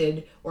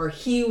abducted, or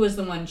he was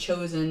the one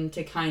chosen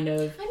to kind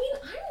of... I mean,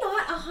 I'm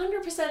not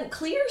 100%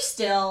 clear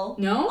still.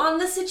 No? On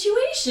the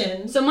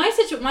situation. So my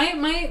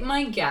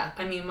guess,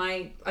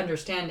 my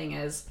understanding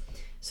is,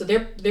 so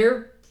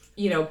they're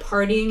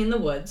partying in the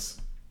woods,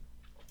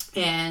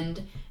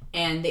 and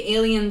the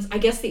aliens, I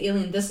guess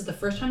this is the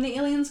first time the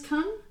aliens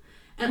come.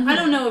 And I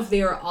don't know if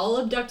they are all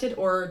abducted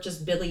or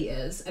just Billy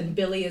is. And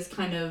Billy is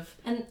kind of...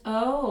 And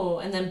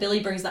then Billy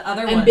brings the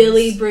other ones. And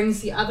Billy brings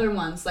the other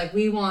ones. Like,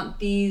 we want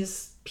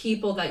these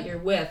people that you're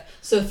with.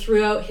 So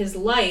throughout his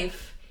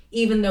life,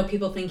 even though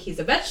people think he's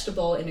a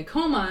vegetable in a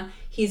coma,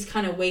 he's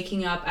kind of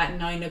waking up at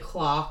 9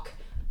 o'clock,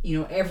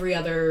 every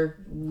other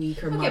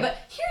week or month. Okay, but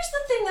here's the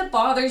thing that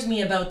bothers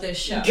me about this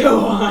show.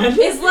 Go on.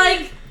 Is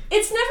like...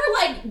 It's never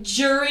like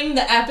during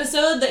the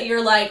episode that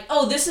you're like,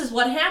 oh, this is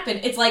what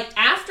happened. It's like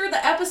after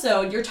the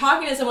episode, you're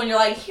talking to someone, you're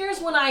like,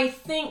 here's what I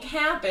think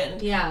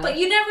happened. Yeah. But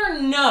you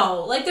never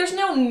know. Like, there's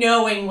no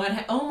knowing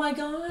what oh my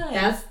god.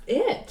 That's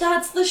it.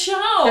 That's the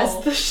show. That's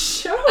the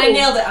show. I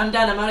nailed it. I'm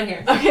done. I'm out of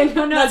here. Okay,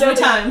 no. That's my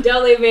time.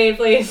 Don't leave me,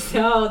 please.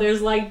 No,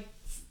 there's like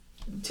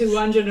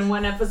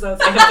 201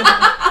 episodes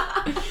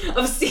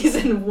of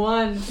season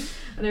 1. And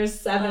there's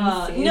 7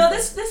 seasons. No,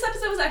 this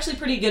episode was actually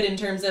pretty good in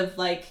terms of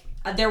like,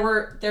 there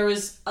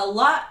was a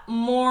lot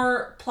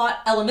more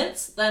plot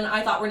elements than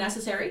I thought were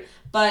necessary,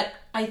 but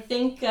I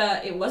think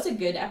it was a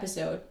good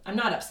episode. I'm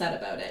not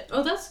upset about it.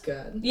 Oh, that's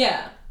good.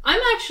 Yeah. I'm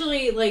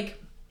actually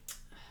like...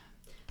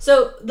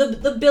 So,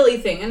 the Billy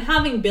thing, and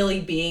having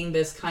Billy being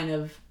this kind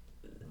of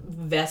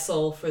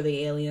vessel for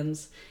the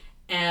aliens,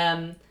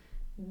 that's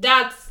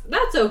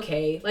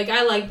okay. Like,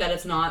 I like that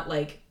it's not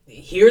like,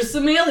 here's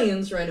some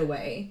aliens right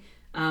away.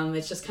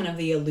 It's just kind of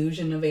the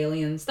illusion of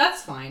aliens.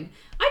 That's fine.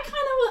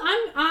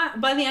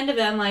 By the end of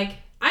it, I'm like,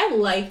 I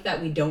like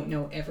that we don't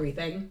know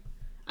everything.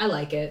 I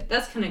like it.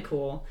 That's kind of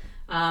cool.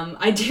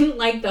 I didn't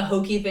like the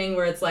hokey thing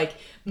where it's like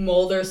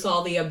Mulder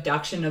saw the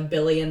abduction of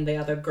Billy and the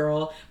other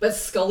girl, but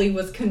Scully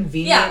was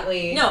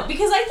conveniently... Yeah, no,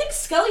 because I think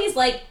Scully's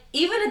like,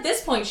 even at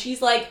this point,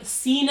 she's like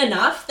seen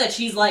enough that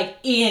she's like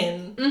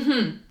in.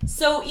 Mm-hmm.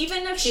 So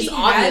even if she's she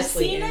has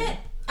seen in it,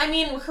 I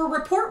mean, her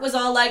report was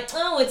all like,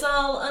 oh, it's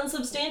all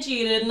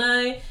unsubstantiated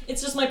and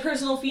it's just my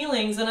personal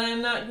feelings and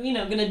I'm not,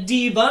 gonna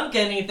debunk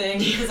anything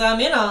because I'm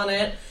in on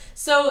it.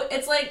 So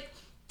it's like,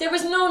 there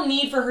was no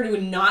need for her to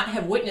not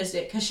have witnessed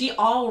it because she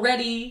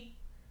already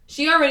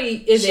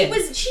is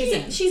in.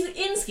 She's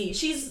in ski.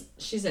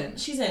 She's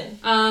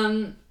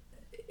in.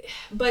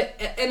 But,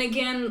 and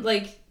again,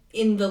 like,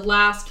 in the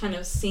last kind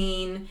of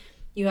scene,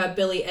 you have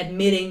Billy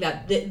admitting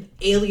that the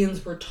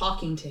aliens were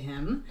talking to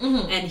him,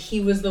 and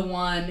he was the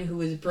one who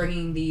was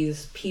bringing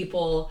these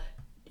people,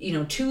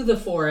 to the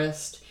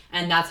forest,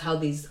 and that's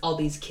how all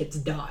these kids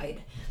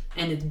died.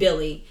 And it's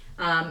Billy.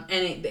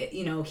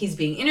 He's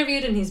being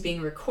interviewed and he's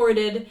being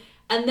recorded.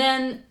 And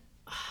then,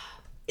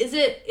 is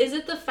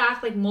it the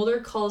fact, like,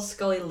 Mulder calls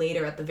Scully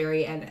later at the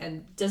very end,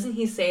 and doesn't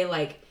he say,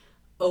 like,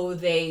 oh,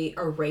 they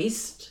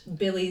erased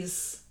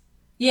Billy's...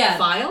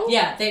 file?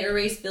 Yeah, they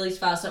erased Billy's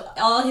file. So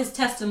all his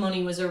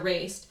testimony was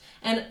erased.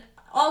 And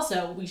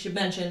also, we should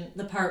mention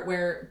the part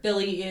where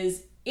Billy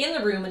is in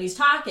the room and he's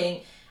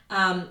talking,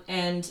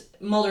 and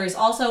Mulder is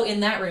also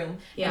in that room.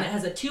 Yeah. And it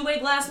has a two-way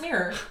glass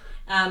mirror.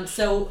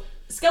 So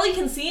Scully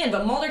can see in,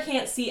 but Mulder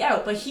can't see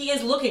out. But he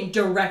is looking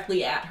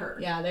directly at her.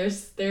 Yeah,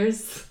 there's...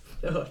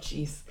 Oh,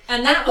 jeez.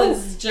 And that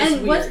was just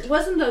and weird.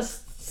 Wasn't the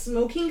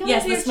smoking guy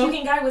Yes, there the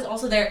smoking guy was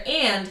also there,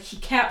 and he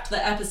capped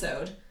the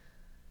episode.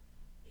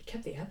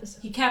 Kept the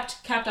episode. He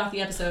capped off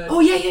the episode. Oh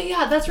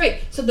yeah, that's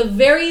right. So the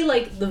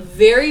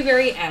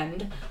very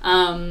end,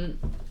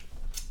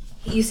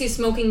 you see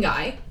Smoking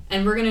Guy,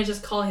 and we're gonna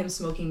just call him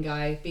Smoking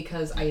Guy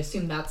because I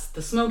assume that's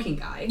the smoking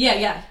guy.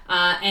 Yeah.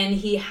 And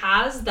he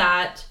has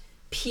that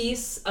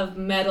piece of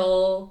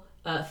metal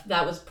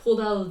that was pulled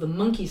out of the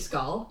monkey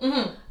skull.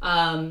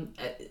 And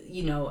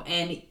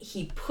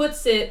he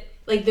puts it,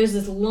 like, there's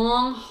this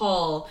long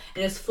hall,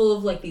 and it's full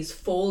of like these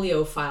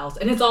folio files,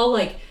 and it's all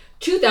like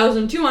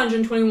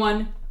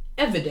 2,221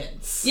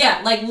 evidence.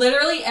 Yeah, like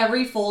literally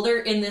every folder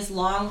in this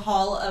long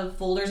haul of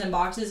folders and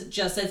boxes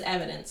just says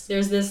evidence.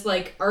 There's this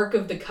like Ark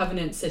of the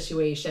Covenant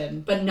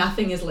situation, but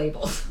nothing is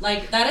labeled.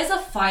 Like, that is a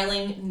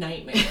filing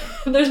nightmare.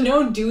 There's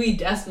no Dewey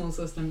Decimal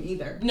System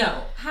either.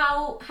 No.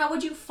 How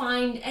would you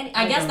find any...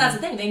 I guess that's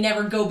the thing. They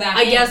never go back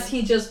I guess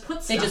he just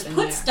puts stuff in there. They just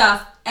put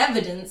stuff,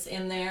 evidence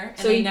in there, and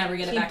so they never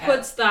get it back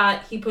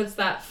out. He puts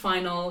that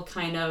final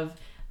kind of...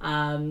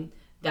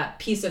 that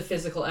piece of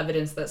physical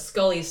evidence that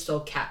Scully still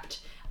kept.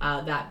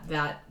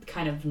 That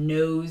kind of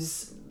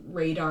nose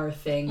radar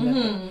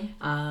thing,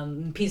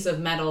 piece of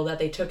metal that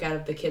they took out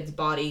of the kid's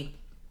body,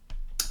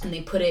 and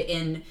they put it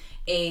in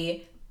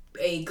a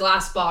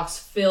glass box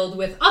filled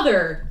with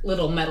other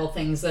little metal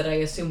things that I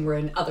assume were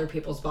in other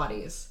people's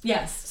bodies.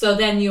 Yes. So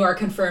then you are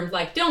confirmed,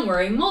 like, don't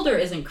worry, Mulder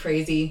isn't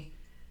crazy.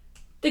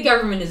 The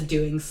government is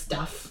doing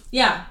stuff.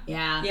 Yeah.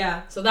 Yeah.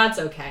 Yeah. So that's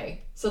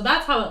okay. So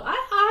that's how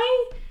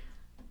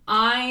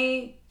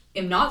I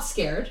am not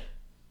scared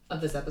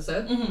of this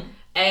episode. Mm-hmm.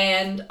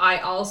 And I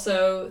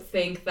also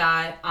think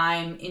that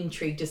I'm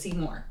intrigued to see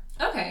more.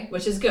 Okay.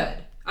 Which is good.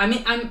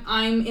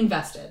 I'm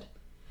invested.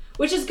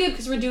 Which is good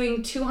because we're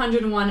doing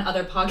 201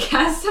 other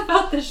podcasts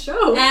about the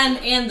show.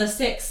 And the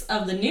 6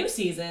 of the new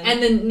season.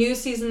 And the new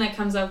season that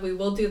comes up, we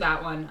will do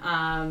that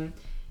one.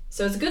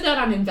 So it's good that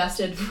I'm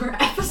invested for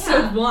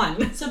episode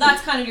 1. So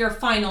that's kind of your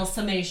final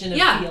summation of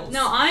feels.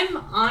 No,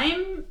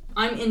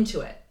 I'm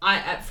into it.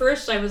 At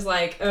first I was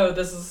like, oh,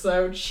 this is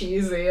so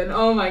cheesy, and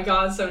oh my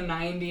god, so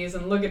 90s,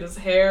 and look at his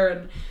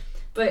hair,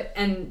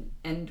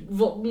 and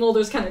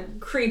Mulder's kind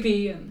of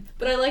creepy,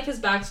 but I like his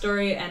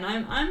backstory, and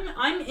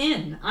I'm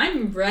in.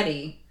 I'm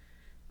ready.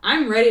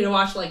 I'm ready to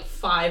watch like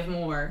 5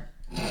 more.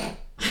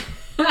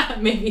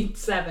 Maybe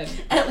 7.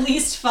 At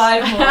least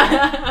 5 more.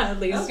 At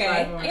least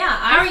 5 more. Yeah.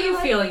 How are you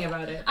feeling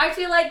about it? I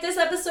feel like this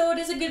episode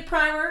is a good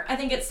primer. I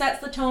think it sets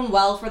the tone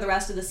well for the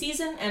rest of the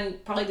season,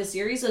 and probably the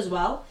series as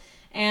well.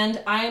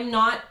 And I'm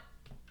not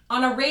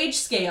on a rage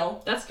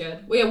scale. That's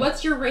good. Wait,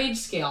 what's your rage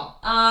scale?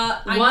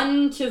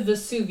 1 to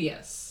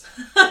Vesuvius.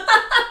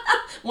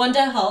 1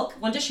 to Hulk.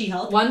 1 to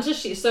She-Hulk. 1 to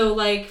She. So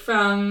like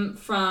from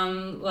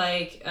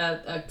like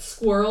a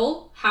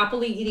squirrel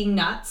happily eating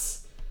nuts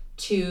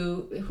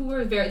to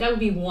that would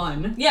be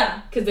 1.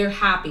 Yeah. Because they're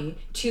happy.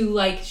 To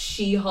like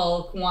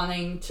She-Hulk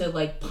wanting to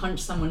like punch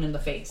someone in the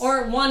face.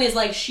 Or 1 is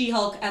like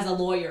She-Hulk as a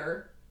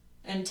lawyer.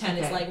 And 10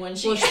 is like when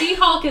she... Well,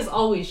 She-Hulk is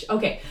always...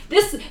 Okay,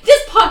 this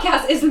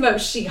podcast isn't about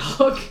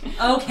She-Hulk.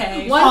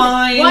 Okay,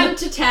 fine. 1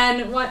 to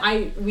 10...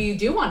 We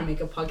do want to make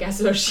a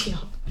podcast about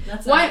She-Hulk.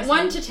 That's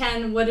 1 to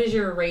 10, what is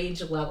your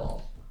rage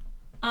level?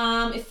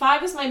 If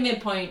 5 is my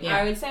midpoint,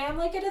 I would say I'm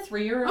like at a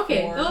 3 or a 4.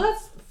 Okay, well,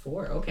 that's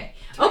 4. Okay.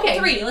 Okay.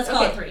 3. Let's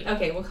call it 3.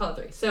 Okay, we'll call it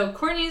 3. So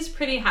Courtney's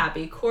pretty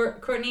happy.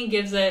 Courtney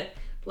gives it,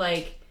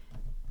 like...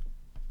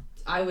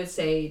 I would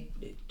say,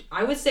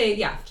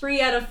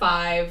 3 out of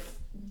 5...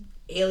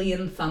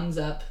 alien thumbs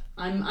up.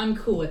 I'm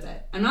cool with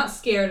it. I'm not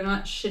scared. I'm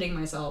not shitting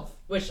myself,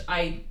 which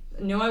I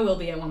know I will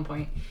be at one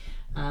point.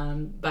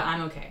 But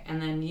I'm okay.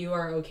 And then you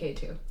are okay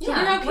too. So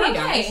we're okay,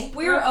 guys.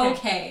 We're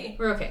okay.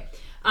 We're okay.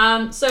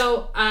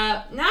 So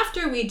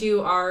after we do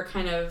our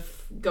kind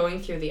of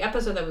going through the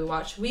episode that we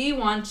watched, we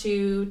want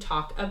to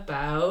talk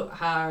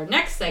about our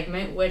next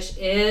segment, which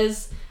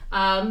is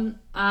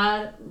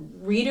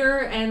reader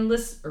and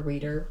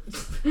listener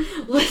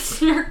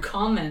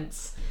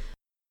comments.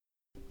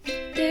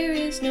 There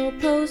is no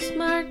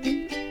postmark,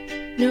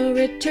 no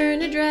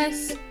return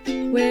address.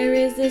 Where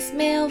is this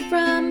mail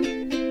from?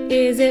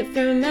 Is it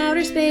from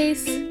outer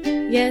space?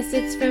 Yes,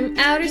 it's from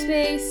outer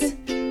space.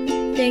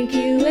 Thank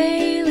you,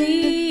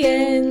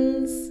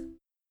 aliens.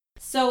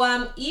 So,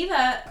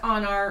 Eva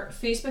on our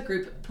Facebook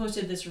group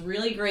posted this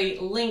really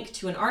great link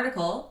to an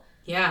article.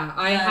 Yeah,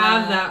 I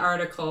have that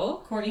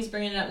article. Courtney's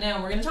bringing it up now,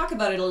 and we're going to talk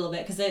about it a little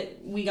bit because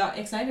we got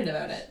excited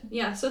about it.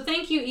 Yeah, so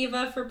thank you,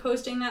 Eva, for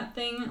posting that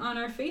thing on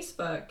our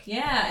Facebook.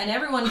 Yeah, and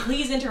everyone,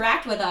 please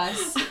interact with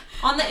us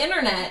on the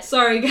internet.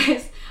 Sorry,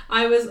 guys.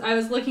 I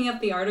was looking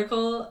up the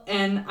article,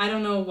 and I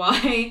don't know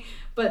why,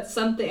 but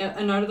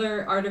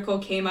another article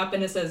came up,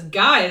 and it says,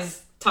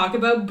 "Guys, talk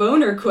about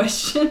boner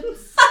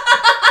questions."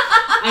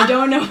 I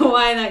don't know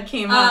why that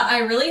came up.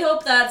 I really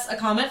hope that's a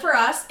comment for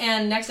us,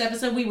 and next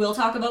episode we will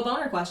talk about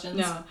boner questions.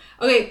 No.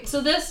 Okay,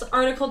 so this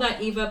article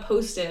that Eva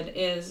posted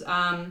is,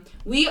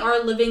 we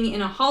are living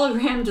in a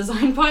hologram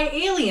designed by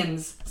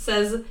aliens,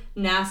 says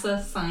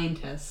NASA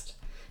scientist.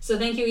 So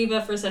thank you,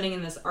 Eva, for sending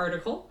in this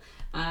article.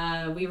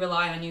 We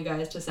rely on you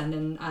guys to send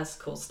in us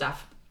cool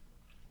stuff.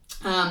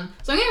 So I'm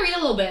going to read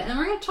a little bit, and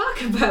we're going to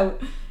talk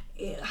about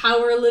how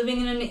we're living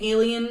in an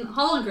alien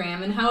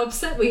hologram and how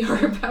upset we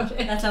are about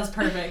it. That sounds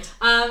perfect.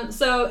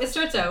 So it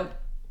starts out,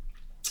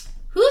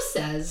 who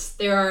says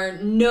there are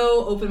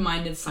no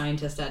open-minded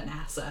scientists at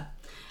NASA?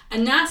 A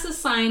NASA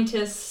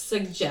scientist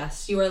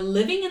suggests you are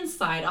living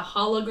inside a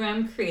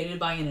hologram created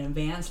by an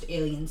advanced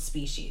alien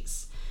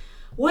species.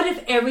 What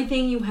if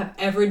everything you have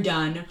ever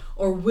done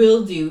or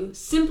will do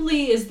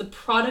simply is the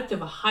product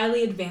of a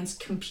highly advanced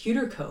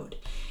computer code?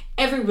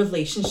 Every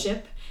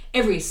relationship,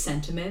 every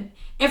sentiment,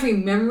 Every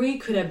memory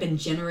could have been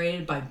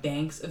generated by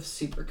banks of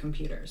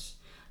supercomputers.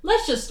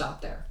 Let's just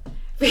stop there.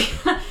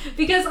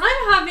 Because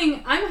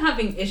I'm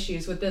having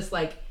issues with this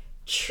like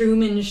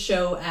Truman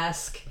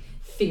Show-esque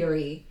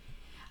theory.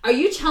 Are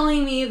you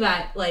telling me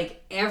that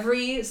like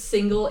every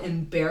single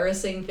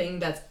embarrassing thing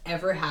that's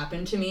ever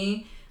happened to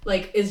me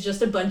like is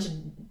just a bunch of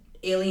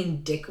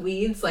alien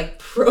dickweeds like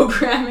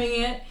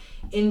programming it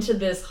into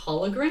this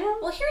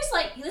hologram? Well,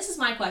 this is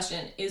my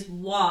question, is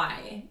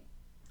why?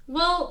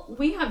 Well,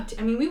 we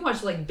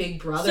watch like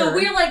Big Brother. So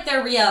we're like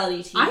their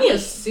reality TV. I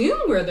assume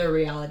we're their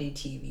reality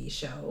TV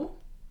show.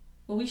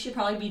 Well, we should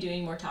probably be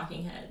doing more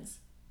talking heads.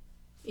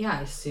 Yeah,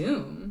 I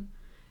assume.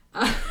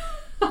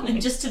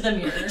 Just to the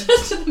mirror.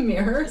 Just to the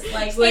mirror.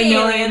 Like, hey,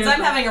 aliens,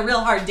 I'm having a real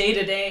hard day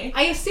today.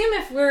 I assume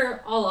if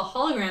we're all a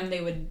hologram,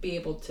 they would be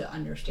able to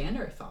understand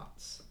our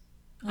thoughts.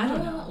 I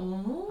don't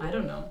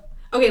know.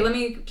 Okay, let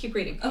me keep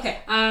reading.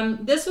 Okay.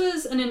 This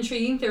was an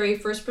intriguing theory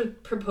first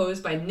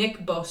proposed by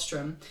Nick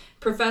Bostrom,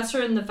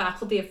 professor in the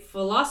Faculty of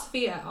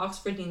Philosophy at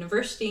Oxford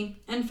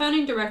University and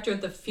founding director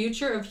of the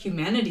Future of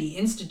Humanity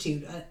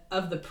Institute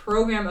of the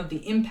Program of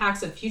the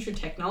Impacts of Future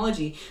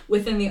Technology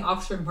within the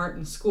Oxford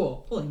Martin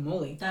School. Holy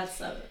moly.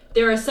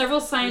 There are several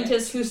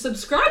scientists who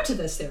subscribe to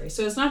this theory,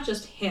 so it's not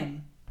just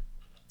him.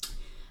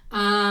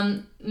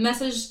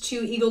 Message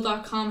to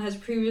Eagle.com has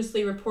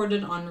previously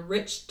reported on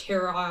Rich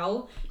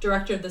Terrell,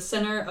 director of the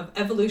Center of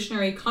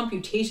Evolutionary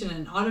Computation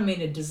and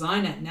Automated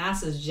Design at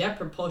NASA's Jet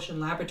Propulsion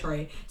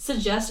Laboratory,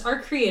 suggests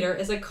our creator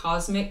is a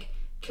cosmic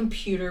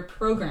computer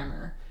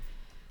programmer.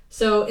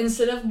 So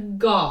instead of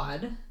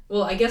God,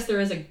 well, I guess there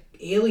is an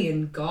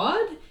alien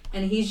God,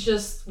 and he's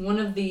just one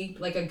of the,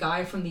 like a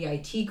guy from the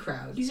IT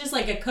crowd. He's just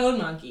like a code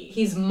monkey.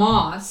 He's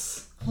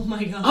Moss. Oh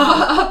my god.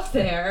 Up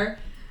there,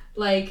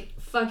 like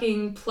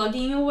fucking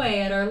plugging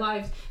away at our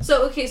lives.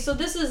 So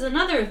this is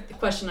another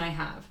question I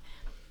have.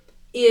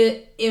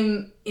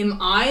 Am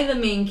I the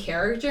main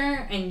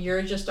character and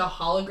you're just a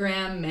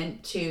hologram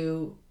meant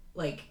to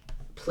like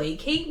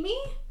placate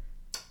me?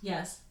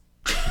 Yes.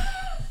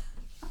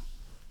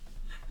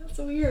 That's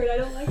weird. I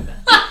don't like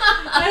that.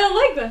 I don't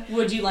like that.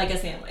 Would you like a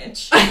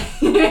sandwich?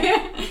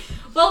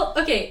 Well,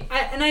 okay,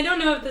 I don't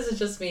know if this is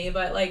just me,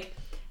 but like,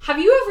 have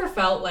you ever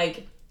felt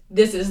like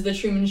this is the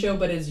Truman Show,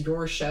 but it's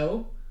your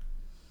show?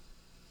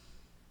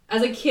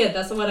 As a kid,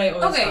 that's what I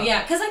always thought. Okay,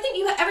 yeah, because I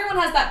think everyone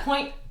has that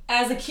point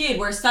as a kid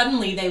where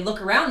suddenly they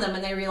look around them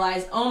and they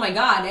realize, oh my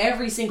god,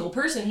 every single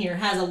person here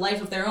has a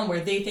life of their own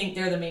where they think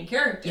they're the main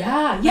character.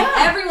 Yeah.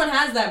 Everyone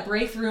has that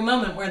breakthrough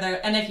moment where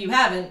they're, and if you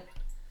haven't,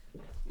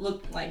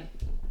 look around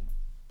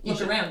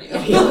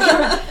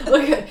you.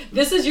 Look,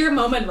 this is your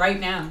moment right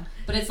now.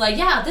 But it's like,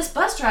 yeah, this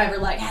bus driver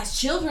like has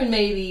children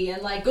maybe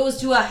and like goes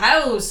to a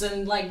house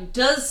and like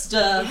does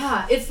stuff.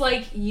 Yeah, it's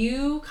like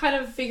you kind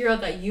of figure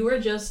out that you are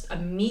just a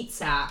meat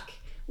sack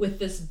with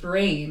this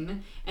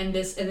brain and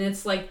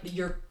it's like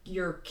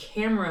your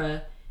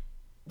camera,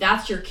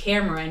 that's your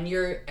camera, and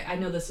I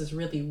know this is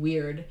really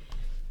weird.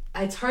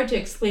 It's hard to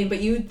explain,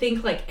 but you would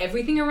think like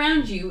everything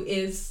around you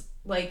is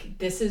like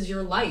this is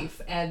your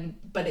life,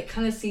 but it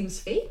kind of seems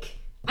fake.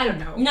 I don't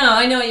know. No,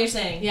 I know what you're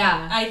saying.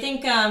 Yeah. I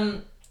think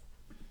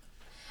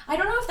I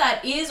don't know if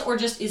that is or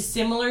just is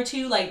similar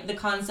to like the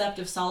concept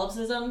of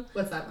solipsism.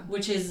 What's that one?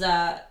 Which is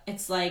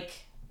it's like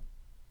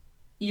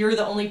you're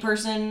the only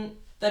person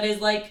that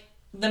is like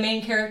the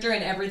main character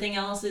and everything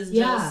else is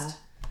just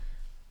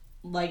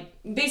like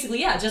basically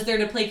just there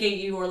to placate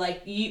you, or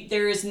like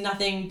there is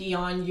nothing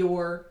beyond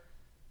your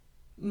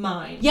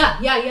mind.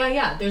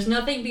 Yeah. There's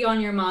nothing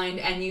beyond your mind,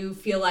 and you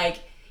feel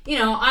like, you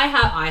know, I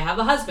have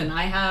a husband,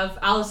 I have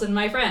Alison,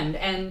 my friend,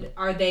 and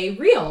are they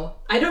real?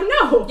 I don't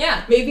know.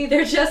 Yeah. Maybe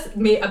they're just,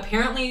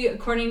 apparently,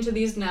 according to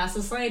these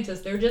NASA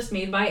scientists, they're just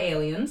made by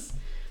aliens,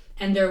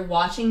 and they're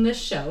watching this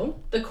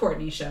show, The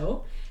Courtney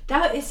Show.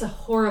 That is a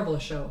horrible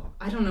show.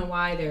 I don't know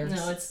why they're...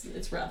 No,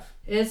 it's rough.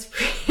 It's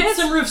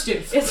some roof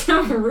stoof. It's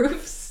some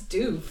roof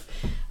stoof.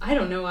 I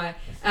don't know why.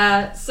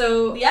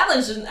 So... The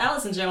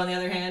Alison Show, on the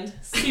other hand,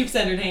 stoops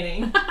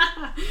entertaining.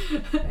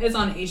 It's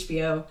on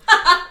HBO.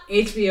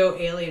 HBO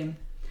Alien.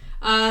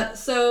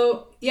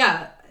 So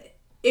the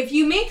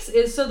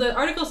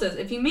article says,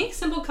 if you make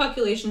simple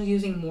calculations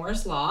using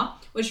Moore's law,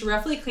 which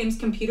roughly claims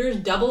computers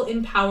double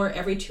in power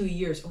every 2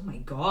 years, oh my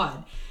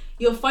god,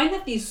 you'll find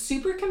that these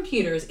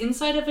supercomputers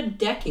inside of a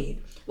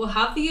decade will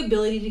have the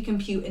ability to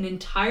compute an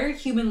entire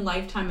human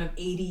lifetime of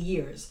 80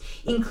 years,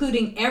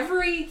 including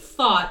every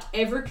thought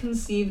ever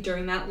conceived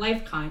during that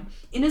lifetime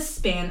in a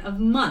span of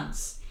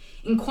months.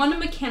 In quantum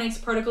mechanics,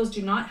 particles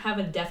do not have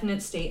a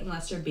definite state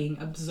unless they're being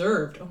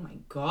observed. Oh my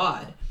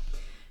god.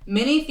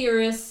 Many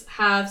theorists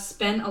have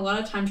spent a lot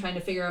of time trying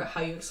to figure out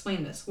how you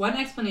explain this. One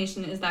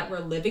explanation is that we're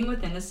living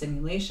within a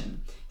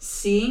simulation,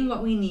 seeing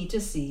what we need to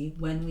see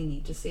when we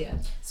need to see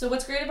it. So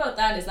what's great about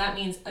that is that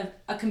means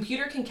a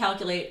computer can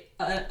calculate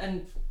a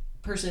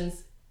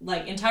person's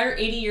like entire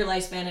 80-year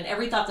lifespan and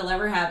every thought they'll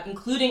ever have,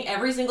 including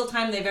every single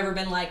time they've ever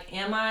been like,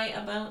 am I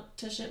about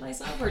to shit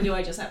myself or do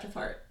I just have to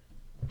fart?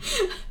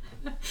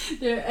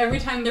 Every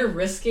time they're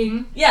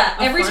risking. Yeah,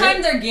 every fart.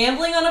 time they're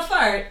gambling on a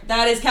fart,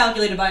 that is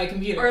calculated by a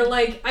computer. Or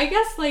like, I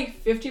guess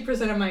like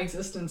 50% of my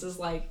existence is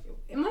like,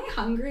 am I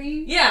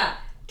hungry? Yeah.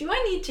 Do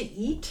I need to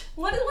eat?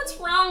 What's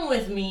wrong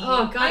with me?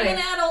 Oh, God, I'm an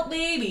adult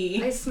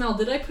baby. I smell.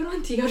 Did I put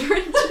on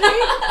deodorant today?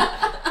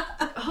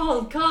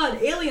 Oh,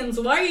 God. Aliens,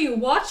 why are you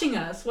watching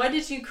us? Why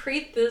did you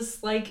create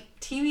this, like,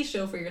 TV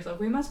show for yourself?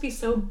 We must be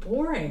so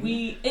boring.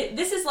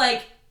 This is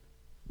like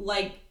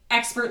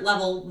expert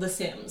level The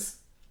Sims.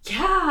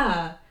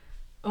 Yeah.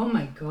 Oh,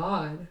 my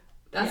God.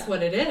 That's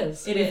what it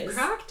is. We've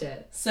cracked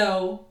it.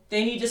 So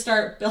they need to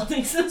start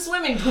building some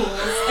swimming pools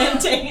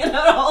and taking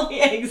out all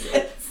the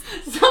exits.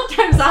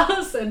 Sometimes,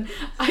 Allison,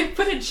 I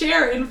put a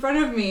chair in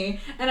front of me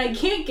and I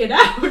can't get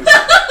out.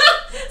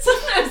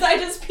 Sometimes I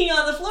just pee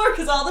on the floor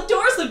because all the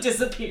doors have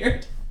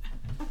disappeared.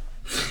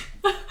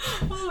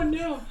 Oh,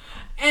 no.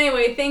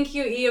 Anyway, thank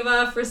you,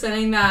 Eva, for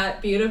sending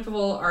that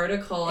beautiful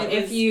article.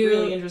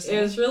 Really interesting.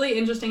 It was really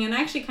interesting and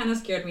actually kind of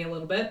scared me a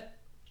little bit.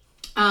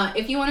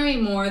 If you want to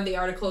read more, the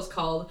article is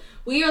called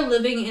 "We Are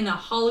Living in a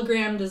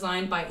Hologram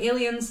Designed by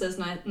Aliens," says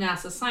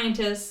NASA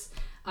scientists.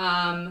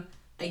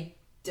 I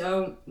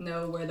don't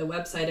know where the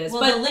website is.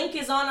 Well, but the link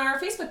is on our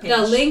Facebook page.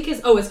 The link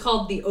is, it's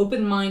called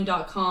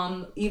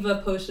theopenmind.com.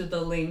 Eva posted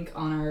the link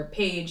on our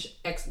page,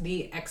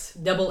 the X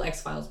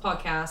Files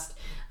podcast.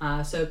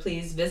 So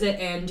please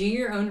visit and do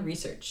your own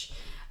research.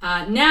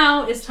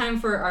 Now it's time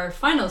for our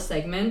final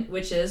segment,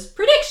 which is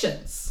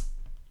predictions.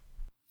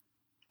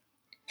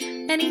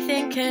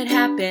 Anything could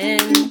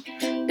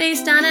happen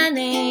based on a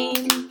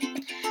name.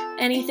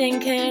 Anything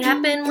could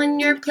happen when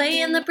you're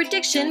playing the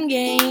prediction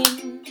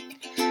game.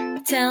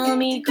 Tell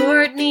me,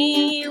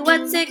 Courtney,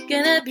 what's it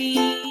gonna be?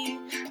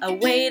 A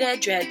way to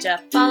dredge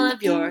up all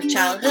of your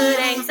childhood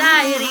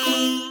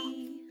anxiety.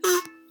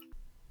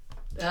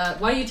 Why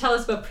don't you tell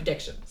us about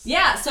predictions?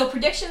 Yeah, so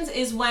predictions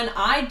is when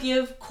I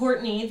give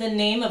Courtney the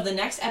name of the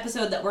next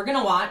episode that we're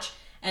gonna watch,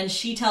 and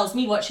she tells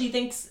me what she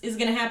thinks is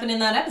going to happen in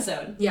that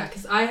episode. Yeah,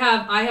 because I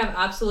have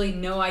absolutely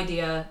no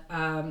idea.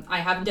 I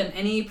haven't done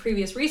any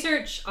previous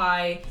research.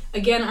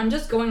 I'm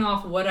just going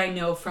off what I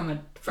know from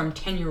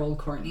 10-year-old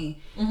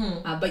Courtney.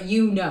 Mm-hmm. But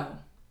you know.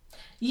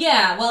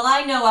 Yeah, well,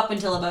 I know up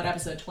until about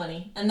episode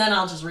 20, and then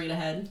I'll just read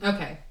ahead.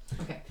 Okay.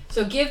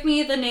 So give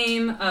me the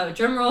name.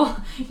 Drum roll.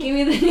 Give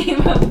me the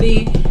name of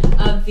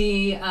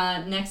the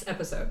next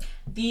episode.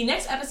 The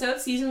next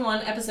episode, season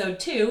 1, episode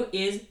 2,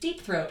 is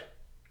Deep Throat.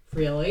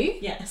 Really?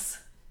 Yes.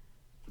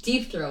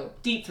 Deep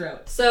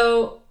Throat.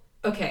 So,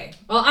 okay.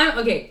 Well,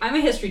 I'm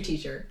a history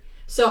teacher.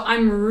 So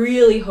I'm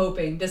really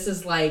hoping this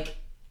is like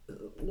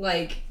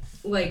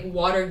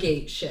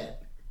Watergate shit.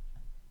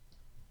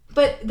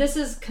 But this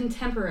is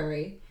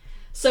contemporary.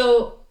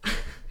 So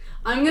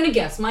I'm going to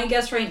guess. My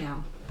guess right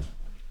now.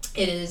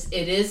 It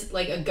is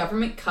like a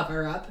government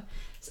cover up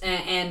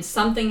and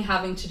something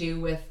having to do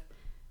with,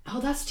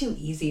 that's too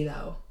easy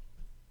though.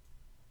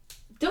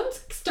 Don't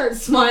start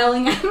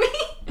smiling at me.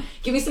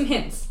 Give me some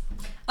hints.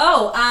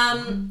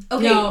 Okay.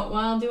 No,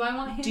 well, do I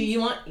want hints? Do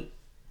you want...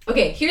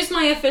 Okay, here's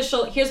my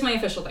official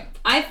thing.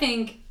 I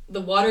think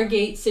the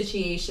Watergate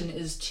situation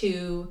is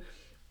too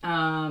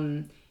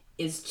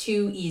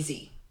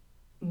easy.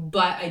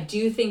 But I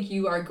do think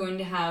you are going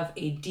to have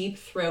a Deep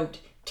Throat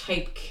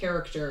type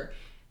character,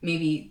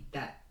 maybe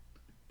that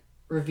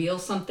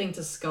reveals something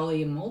to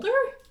Scully and Mulder?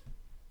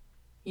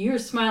 You're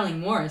smiling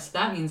more, so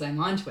that means I'm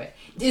onto it.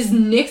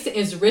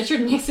 Is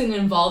Richard Nixon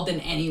involved in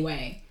any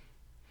way?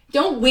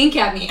 Don't wink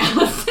at me,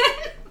 Allison.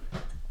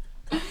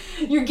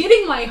 You're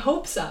getting my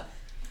hopes up.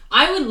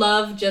 I would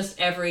love just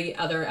every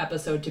other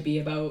episode to be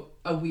about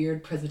a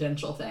weird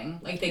presidential thing.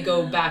 Like they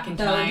go back in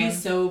time. That would be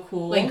so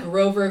cool. Like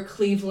Grover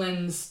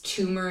Cleveland's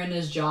tumor in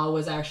his jaw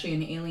was actually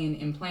an alien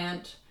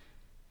implant.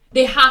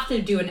 They have to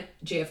do a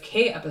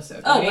JFK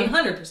episode, right?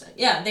 100%.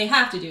 Yeah, they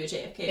have to do a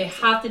JFK episode. They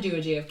have to do a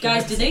JFK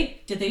Guys, episode.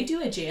 did they do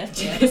a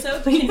JFK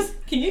episode? Please,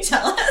 can you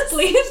tell us?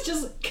 Please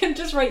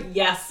just write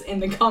yes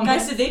in the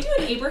comments. Guys, did they do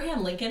an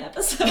Abraham Lincoln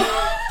episode?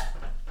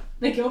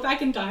 They go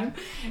back in time.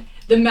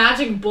 The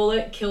magic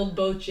bullet killed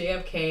both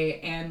JFK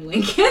and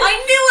Lincoln.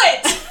 I knew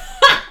it!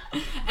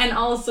 And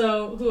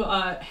also,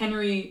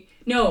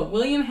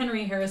 William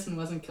Henry Harrison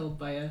wasn't killed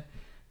by a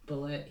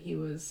bullet.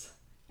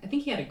 I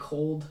think he had a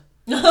cold.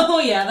 Oh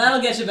yeah, that'll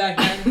get you back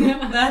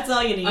then. That's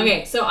all you need.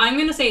 Okay, so I'm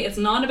going to say it's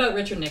not about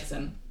Richard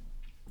Nixon,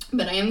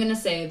 but I am going to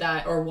say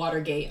that, or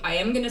Watergate, I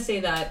am going to say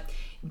that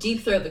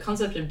Deep Throat, the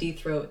concept of Deep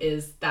Throat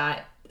is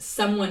that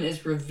someone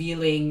is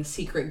revealing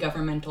secret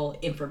governmental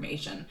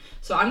information.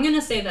 So I'm going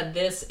to say that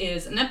this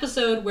is an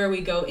episode where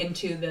we go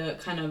into the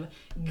kind of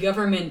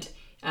government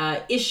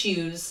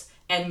issues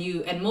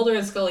and Mulder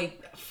and Scully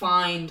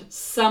find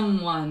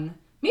someone,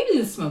 maybe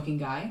the smoking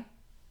guy.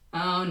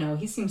 Oh no,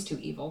 he seems too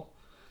evil.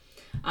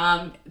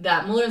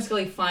 That Mulder and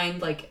Scully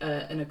find like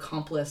an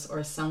accomplice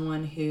or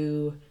someone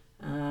who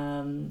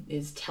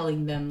is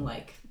telling them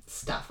like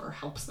stuff or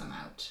helps them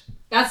out.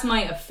 That's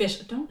my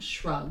official. Don't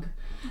shrug.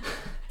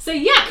 So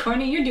yeah,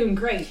 Courtney, you're doing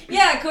great.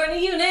 Yeah,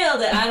 Courtney, you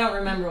nailed it. I don't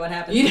remember what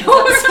happened. You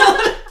know.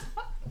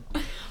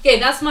 Okay,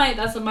 that's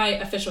my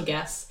official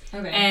guess.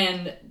 Okay.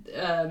 And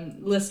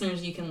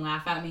listeners, you can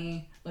laugh at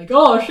me like,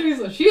 oh,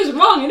 she's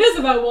wrong. It is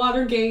about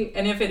Watergate.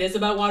 And if it is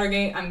about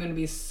Watergate, I'm gonna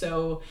be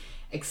so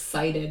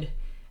excited.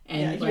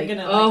 And you're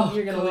gonna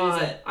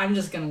lose it. I'm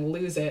just gonna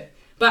lose it.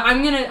 But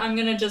I'm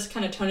gonna just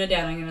kind of tone it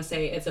down. I'm gonna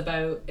say it's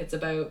about.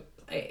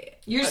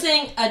 You're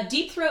saying a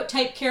deep throat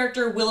type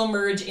character will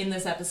emerge in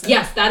this episode.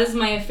 Yes, that is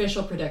my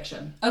official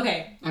prediction.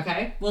 Okay.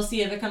 Okay. We'll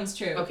see if it comes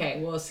true.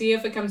 Okay, we'll see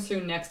if it comes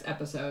through next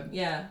episode.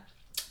 Yeah.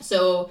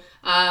 So,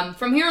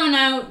 from here on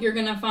out, you're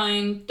gonna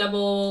find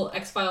Double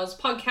X-Files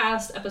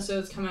podcast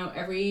episodes come out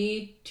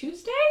every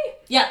Tuesday?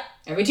 Yeah.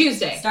 Every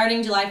Tuesday.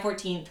 Starting July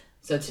 14th.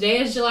 So today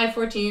is July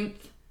 14th.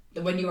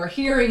 When you are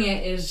hearing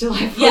it is July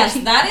 14th. Yes,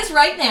 that is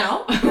right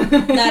now.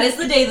 That is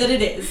the day that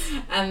it is.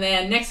 And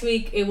then next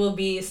week, it will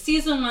be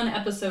Season 1,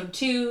 Episode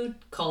 2,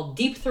 called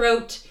Deep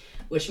Throat,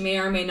 which may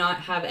or may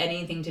not have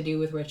anything to do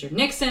with Richard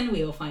Nixon.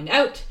 We will find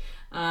out.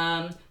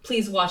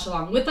 Please watch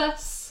along with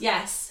us.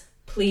 Yes.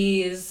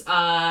 Please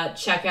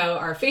check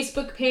out our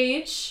Facebook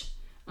page,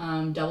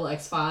 Double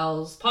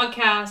X-Files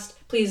Podcast.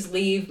 Please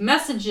leave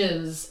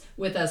messages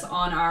with us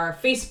on our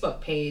Facebook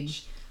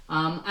page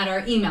at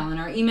our email. And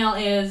our email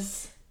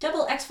is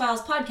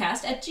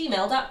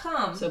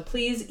doublexfilespodcast@gmail.com. So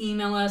please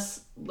email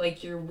us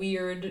like your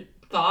weird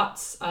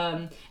thoughts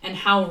and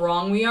how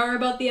wrong we are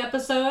about the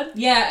episode.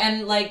 Yeah,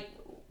 and like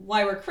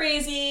why we're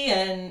crazy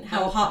and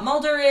how hot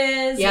Mulder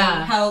is. Yeah.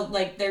 And how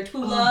like their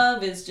true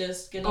love is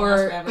just gonna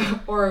last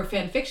forever. Or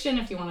fan fiction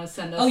if you want to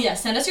send us. Oh yeah,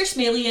 send us your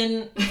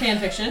Smalian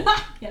fanfiction.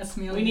 Yes,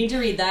 Smalian. We need to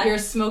read that. Your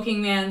Smoking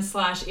Man /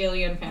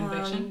 Alien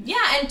fanfiction.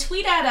 Yeah, and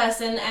tweet at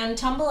us and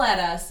tumble at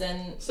us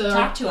and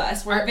talk to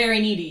us. We're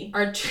very needy.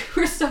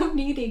 We're so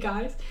needy,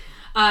 guys.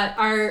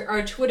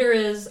 Our Twitter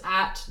is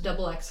at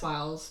Double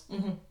X-Files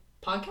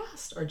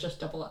podcast or just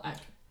Double X?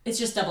 It's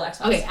just Double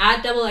X-Files. Okay,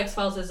 at Double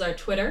X-Files is our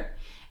Twitter.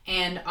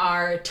 And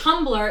our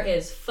Tumblr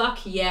is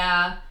Fuck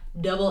Yeah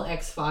Double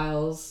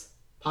X-Files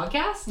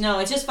podcast? No,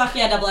 it's just Fuck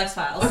Yeah Double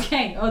X-Files.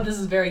 Okay. Oh, this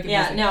is very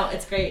confusing. Yeah, no,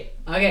 it's great.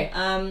 Okay.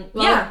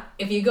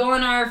 If you go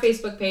on our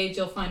Facebook page,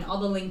 you'll find all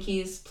the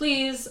linkies.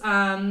 Please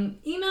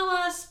email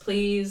us.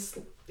 Please,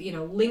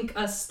 link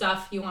us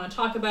stuff you want to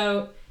talk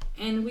about,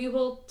 and we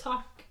will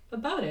talk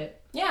about it.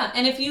 Yeah,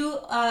 and if you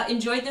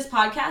enjoyed this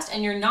podcast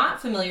and you're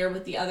not familiar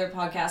with the other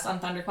podcasts on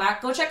Thunderquack,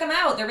 go check them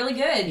out. They're really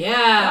good.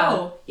 Yeah.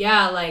 Oh.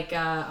 Yeah,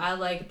 I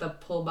like the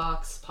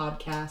Pullbox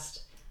podcast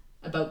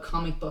about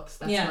comic books.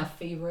 That's my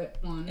favorite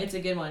one. It's a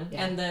good one.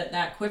 Yeah. And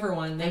that Quiver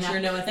one. They sure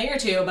know a thing or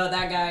two about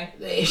that guy.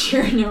 They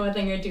sure know a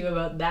thing or two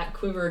about that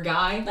Quiver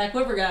guy. That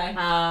Quiver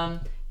guy.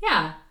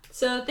 Yeah.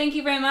 So thank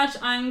you very much.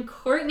 I'm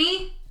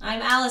Courtney.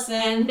 I'm Alison.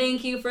 And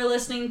thank you for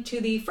listening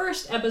to the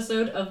first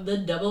episode of the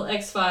Double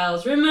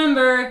X-Files.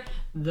 Remember,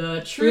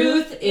 the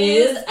truth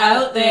is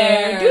out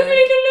there.